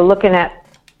because we're looking at,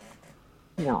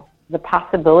 you know, the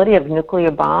possibility of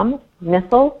nuclear bombs,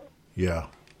 missiles. Yeah.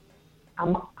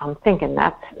 I'm thinking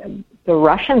that's the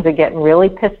Russians are getting really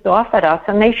pissed off at us,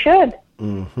 and they should.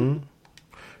 Mm-hmm.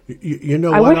 You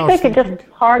know, I wish they could just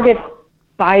target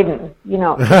Biden. You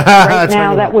know, right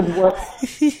now that would work.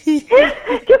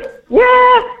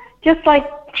 just like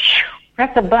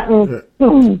press a button.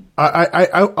 Boom.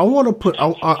 I want to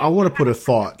put a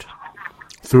thought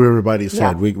through everybody's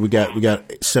head. We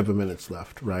got 7 minutes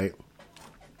left, right?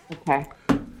 Okay.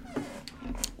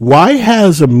 Why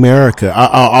has America?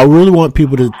 I really want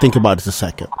people to think about this a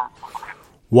second.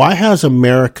 Why has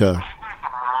America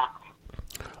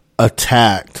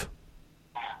attacked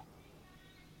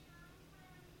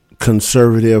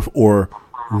conservative or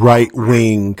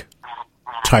right-wing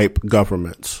type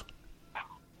governments?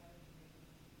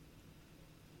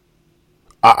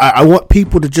 I want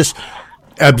people to just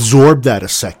absorb that a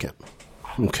second,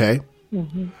 okay?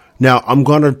 Mm-hmm. Now I'm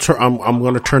gonna turn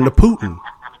to Putin.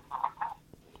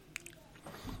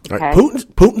 Okay. Right.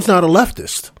 Putin's not a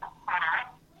leftist.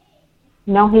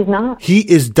 No, he's not. He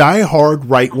is diehard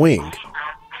right wing.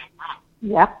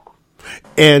 Yep.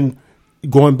 And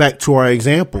going back to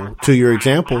your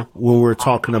example, when we're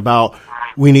talking about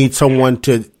we need someone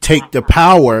to take the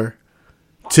power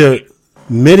to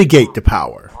mitigate the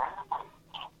power.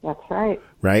 That's right.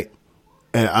 Right?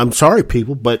 And I'm sorry,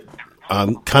 people, but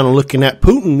I'm kind of looking at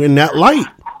Putin in that light.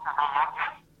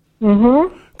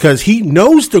 Mm-hmm. Because he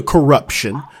knows the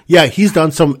corruption. Yeah, he's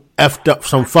done some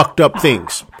fucked up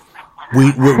things.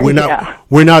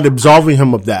 We're not absolving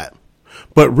him of that.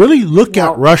 But really look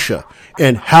at Russia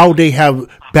and how they have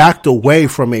backed away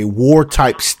from a war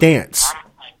type stance.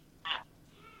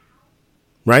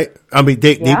 Right? I mean,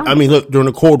 look, during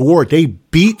the Cold War, they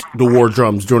beat the war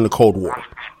drums during the Cold War.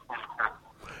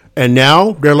 And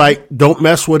now they're like, don't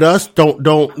mess with us. Don't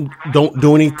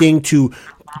do anything to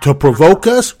provoke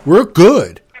us. We're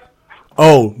good.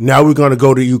 Oh, now we're going to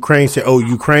go to Ukraine and say, oh,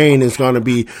 Ukraine is going to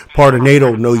be part of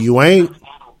NATO. No, you ain't.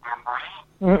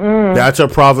 Mm-mm. That's a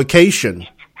provocation.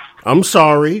 I'm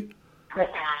sorry.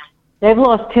 They've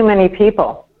lost too many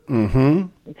people. Mm-hmm.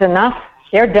 It's enough.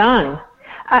 They're done.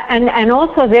 And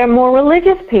also, they're more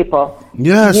religious people.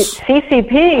 Yes.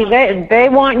 CCP, they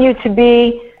want you to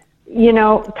be, you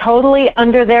know, totally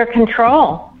under their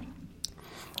control.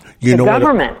 The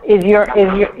government is your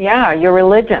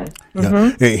religion. Yeah.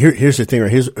 Mm-hmm. Here's the thing.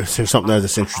 Right? Here's something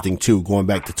that's interesting too. Going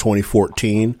back to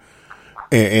 2014,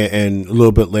 and a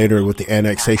little bit later with the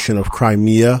annexation of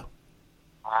Crimea,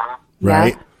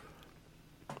 right?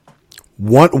 Yeah.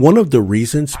 One of the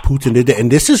reasons Putin did that,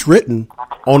 and this is written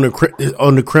on the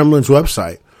Kremlin's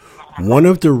website. One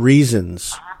of the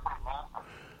reasons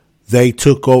they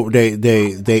took over,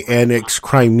 they annexed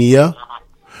Crimea,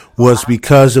 was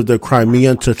because of the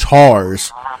Crimean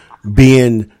Tatars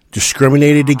being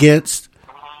discriminated against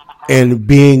and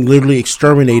being literally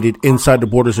exterminated inside the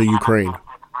borders of Ukraine.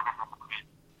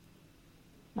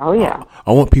 Oh, yeah.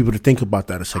 I want people to think about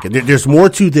that a second. There's more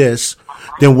to this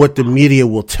than what the media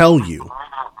will tell you.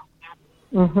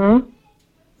 Mm-hmm.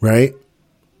 Right?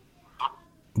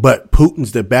 But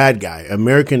Putin's the bad guy.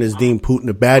 American has deemed Putin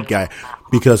the bad guy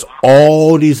because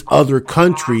all these other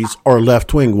countries are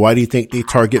left-wing. Why do you think they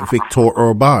target Viktor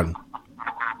Orban?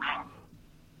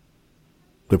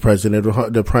 The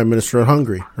prime minister of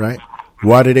Hungary, right?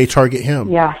 Why do they target him?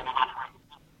 Yeah.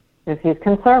 Because he's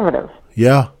conservative.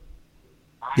 Yeah.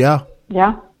 Yeah.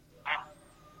 Yeah.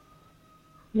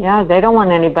 Yeah, they don't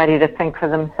want anybody to think for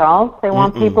themselves. They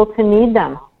want people to need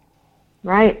them.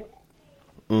 Right.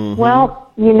 Mm-hmm.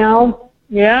 Well, you know,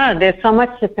 yeah, there's so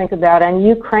much to think about. And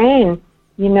Ukraine,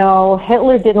 you know,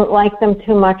 Hitler didn't like them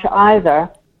too much either.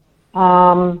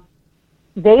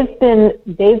 They've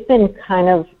been kind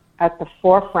of at the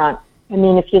forefront. I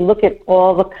mean, if you look at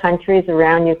all the countries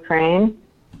around Ukraine,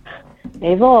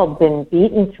 they've all been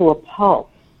beaten to a pulp.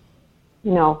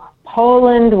 You know,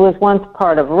 Poland was once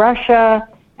part of Russia,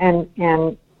 and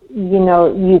you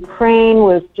know, Ukraine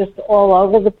was just all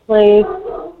over the place.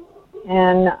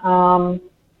 And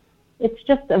it's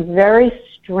just a very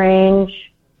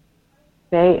strange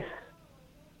space.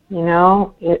 You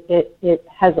know, it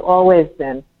has always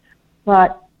been.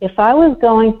 But if I was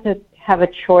going to have a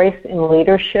choice in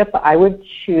leadership, I would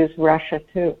choose Russia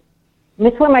too.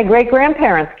 This is where my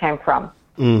great-grandparents came from.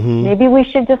 Mm-hmm. Maybe we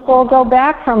should just all go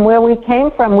back from where we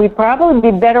came from. We'd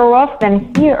probably be better off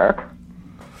than here.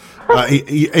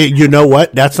 You know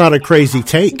what? That's not a crazy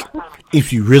take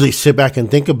if you really sit back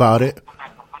and think about it.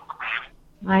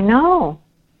 I know.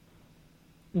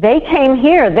 They came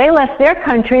here. They left their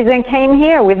countries and came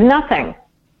here with nothing.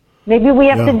 Maybe we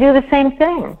have to do the same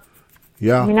thing.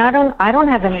 Yeah. I mean, I don't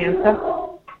have an answer.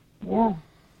 Yeah.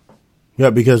 Yeah,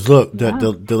 because look,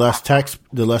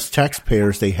 the less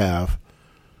taxpayers they have,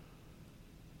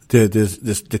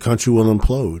 the country will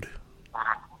implode.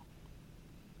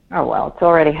 Oh well, it's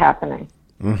already happening.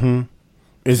 Mm-hmm.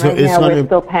 We're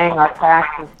still paying our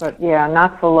taxes, but yeah,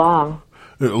 not for long.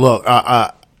 Look,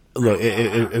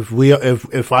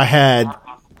 if I had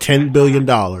 $10 billion,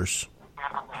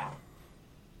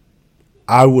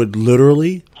 I would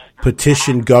literally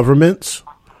petition governments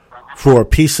for a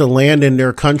piece of land in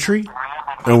their country.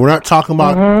 And we're not talking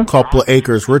about a couple of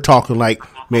acres. We're talking like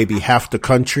maybe half the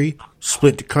country,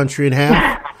 split the country in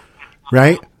half,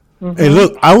 right? Mm-hmm. And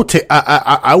look,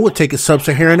 I would take a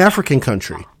sub-Saharan African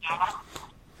country,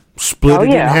 split it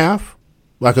in half,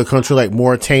 like a country like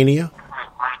Mauritania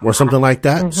or something like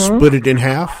that. Split it in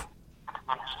half,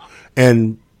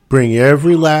 and bring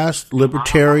every last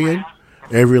libertarian,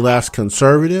 every last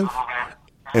conservative,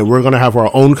 and we're going to have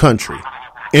our own country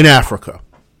in Africa.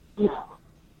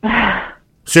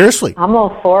 Seriously, I'm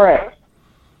all for it.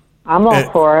 I'm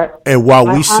all for it. And while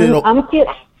we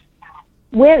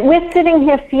we're sitting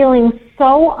here feeling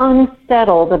so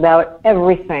unsettled about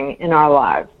everything in our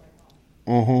lives.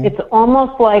 Mm-hmm. It's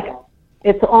almost like,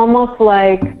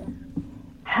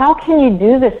 how can you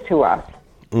do this to us?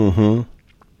 Mm-hmm.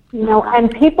 You know, and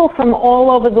people from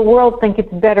all over the world think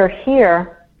it's better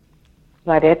here,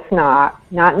 but it's not.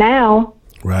 Not now.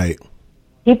 Right.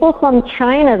 People from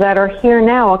China that are here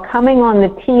now are coming on the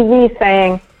TV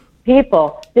saying,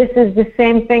 people, this is the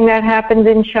same thing that happened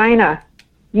in China.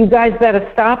 You guys better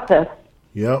stop this.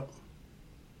 Yep.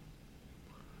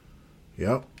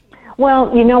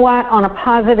 Well, you know what? On a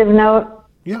positive note,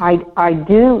 I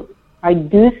do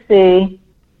see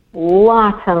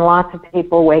lots and lots of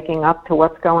people waking up to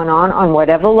what's going on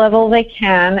whatever level they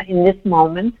can in this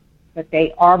moment, but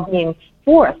they are being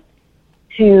forced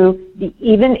to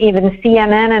even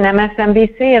CNN and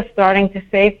MSNBC are starting to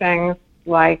say things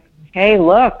like, hey,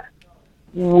 look,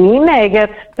 we may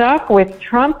get stuck with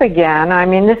Trump again. I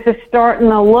mean, this is starting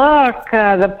to look,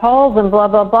 the polls and blah,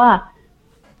 blah, blah.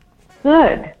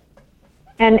 Good.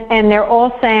 And they're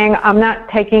all saying, I'm not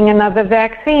taking another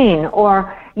vaccine.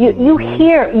 Or you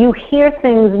hear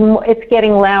things, it's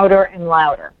getting louder and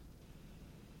louder.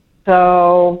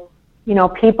 So, you know,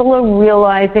 people are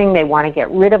realizing they want to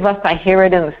get rid of us. I hear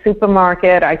it in the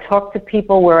supermarket. I talk to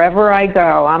people wherever I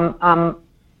go.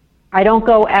 I don't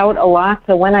go out a lot,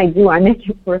 so when I do, I make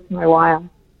it worth my while,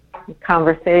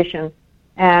 conversation.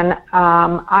 And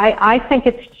I think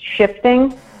it's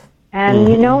shifting. And,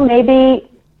 you know, maybe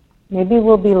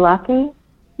we'll be lucky.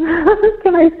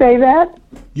 Can I say that?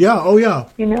 Yeah, oh yeah.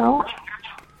 You know,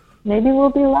 maybe we'll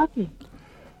be lucky.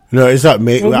 No, it's not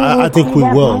maybe. I think we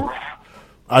will. Much.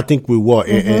 I think we will.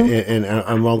 And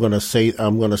I'm going to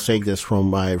say this from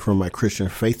my Christian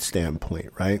faith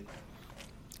standpoint, right?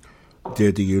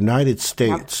 The United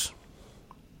States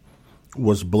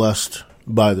was blessed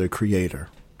by the Creator.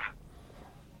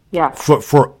 Yeah.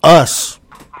 For us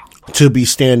to be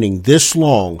standing this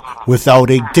long without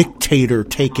a dictator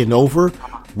taking over,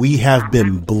 we have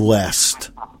been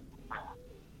blessed.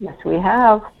 Yes, we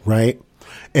have. Right?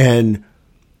 And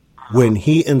when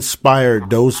he inspired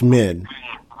those men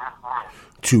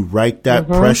to write that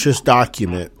precious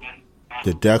document,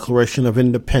 the Declaration of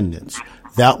Independence,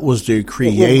 that was the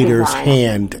Creator's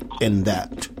hand in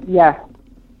that. Yes,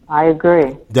 I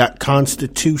agree. That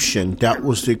Constitution, that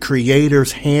was the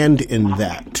Creator's hand in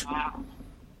that.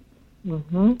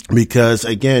 Mm-hmm. Because,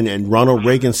 again, and Ronald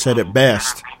Reagan said it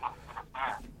best,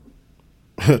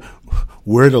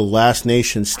 we're the last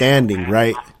nation standing,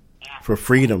 right? For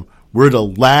freedom. We're the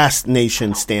last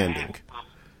nation standing.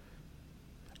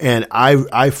 And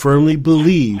I firmly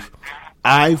believe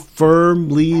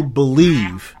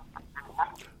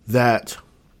that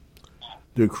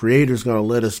the Creator's going to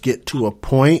let us get to a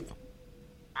point.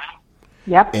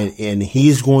 Yep. And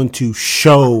he's going to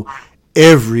show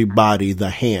everybody the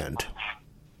hand.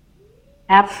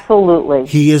 Absolutely.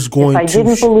 He is going to. If I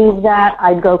didn't believe that,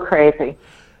 I'd go crazy.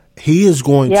 He is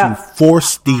going to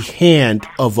force the hand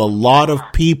of a lot of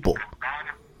people.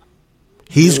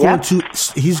 He's going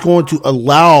to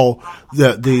allow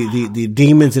the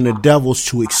demons and the devils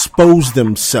to expose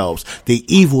themselves, the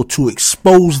evil to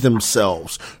expose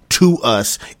themselves to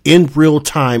us in real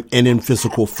time and in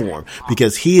physical form,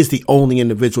 because he is the only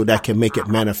individual that can make it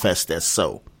manifest as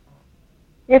so.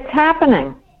 It's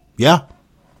happening. Yeah.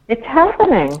 It's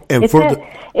happening. And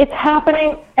it's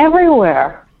happening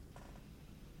everywhere.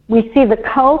 We see the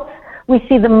cults. We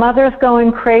see the mothers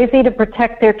going crazy to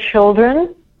protect their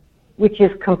children, which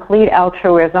is complete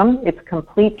altruism. It's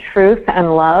complete truth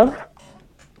and love.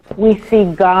 We see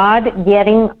God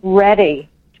getting ready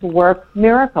to work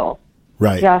miracles.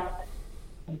 Right. Just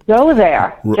go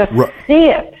there. Just see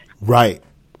it. Right.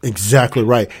 Exactly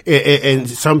right. And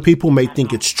some people may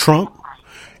think it's Trump.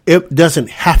 It doesn't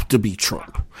have to be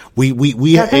Trump. We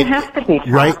doesn't have to be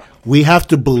Trump. Right? We have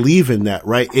to believe in that,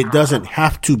 right? It doesn't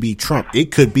have to be Trump.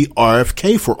 It could be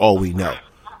RFK for all we know,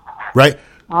 right?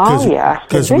 Oh, yeah.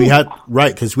 Because we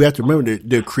have to remember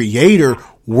the creator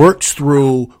works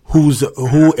through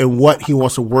who and what he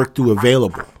wants to work through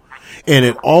available. And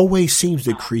it always seems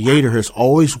the creator has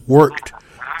always worked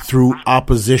through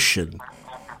opposition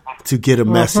to get a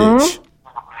message.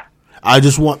 I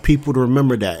just want people to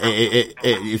remember that.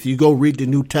 If you go read the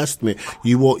New Testament,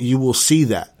 you will see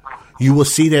that. You will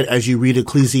see that as you read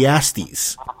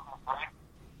Ecclesiastes.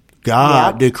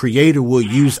 God, the creator, will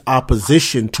use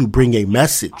opposition to bring a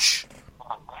message.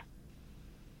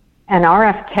 And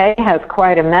RFK has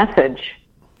quite a message.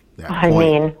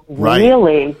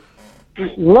 Really,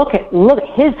 look,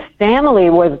 his family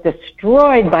was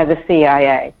destroyed by the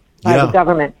CIA, by the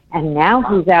government. And now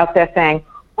he's out there saying,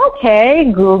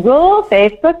 okay, Google,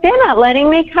 Facebook, they're not letting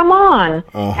me come on.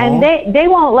 And they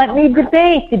won't let me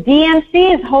debate. The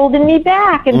DNC is holding me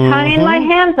back and tying my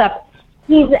hands up.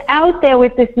 He's out there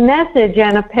with this message,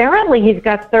 and apparently he's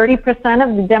got 30%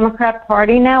 of the Democrat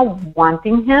Party now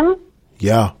wanting him.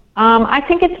 Yeah. I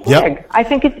think it's big. I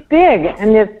think it's big.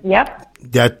 And there's,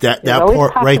 that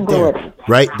part right there.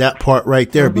 Right? That part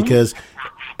right there, because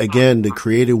again, the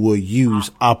creator will use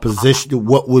opposition,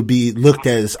 what would be looked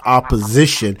at as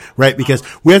opposition, right? Because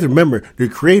we have to remember, the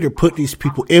creator put these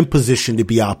people in position to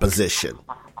be opposition.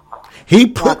 He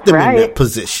put them in that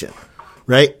position,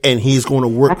 right? And he's going to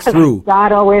work through.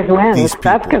 God always wins.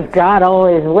 That's because God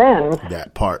always wins.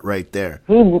 That part right there.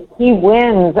 He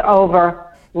wins over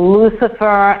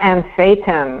Lucifer and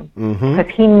Satan because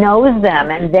he knows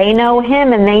them and they know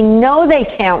him and they know they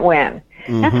can't win.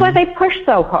 That's why they push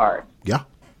so hard.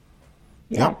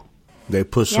 Yep. They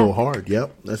push so hard.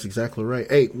 Yep. That's exactly right.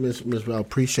 Hey, Miss Val,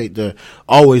 appreciate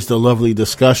always the lovely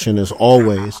discussion as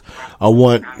always. I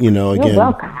want,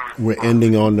 again, we're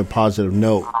ending on the positive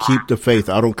note. Keep the faith.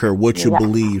 I don't care what you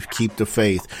believe. Keep the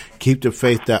faith. Keep the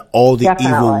faith that all the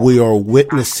evil we are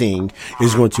witnessing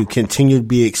is going to continue to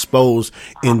be exposed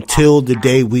until the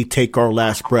day we take our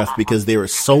last breath, because there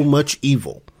is so much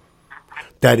evil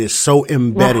that is so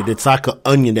embedded. It's like an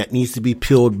onion that needs to be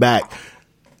peeled back.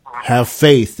 Have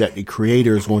faith that the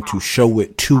creator is going to show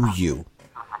it to you,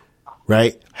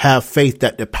 right? Have faith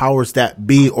that the powers that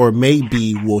be or may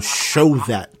be will show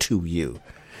that to you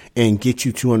and get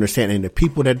you to understand. And the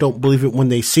people that don't believe it when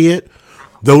they see it,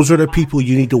 those are the people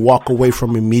you need to walk away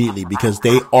from immediately, because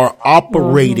they are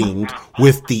operating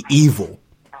with the evil.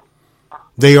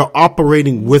 They are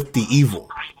operating with the evil.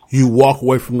 You walk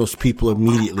away from those people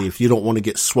immediately if you don't want to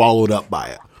get swallowed up by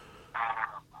it.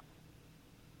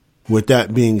 With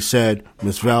that being said,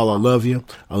 Miss Val, I love you.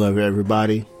 I love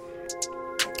everybody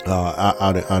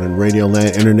out in radio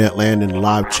land, internet land, and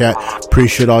live chat.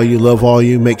 Appreciate all you. Love all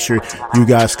you. Make sure you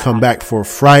guys come back for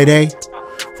Friday,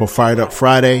 for Fired Up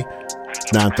Friday,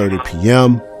 9:30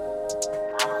 p.m.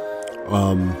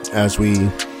 As we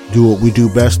do what we do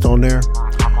best on there.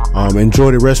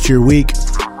 Enjoy the rest of your week.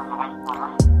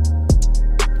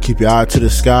 Keep your eye to the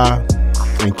sky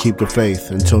and keep the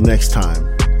faith. Until next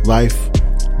time, life,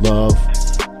 love,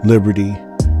 liberty,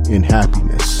 and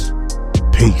happiness.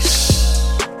 Peace.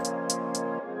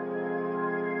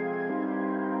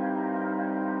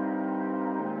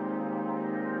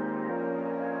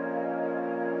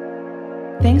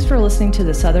 Thanks for listening to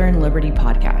the Southern Liberty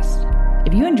Podcast.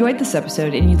 If you enjoyed this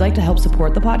episode and you'd like to help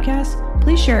support the podcast,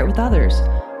 please share it with others.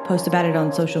 Post about it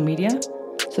on social media.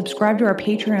 Subscribe to our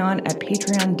Patreon at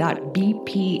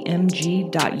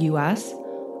patreon.bpmg.us.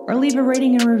 or leave a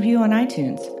rating and review on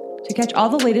iTunes. To catch all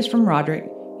the latest from Roderick,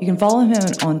 you can follow him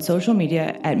on social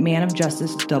media at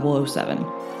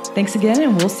manofjustice007. Thanks again,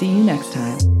 and we'll see you next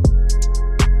time.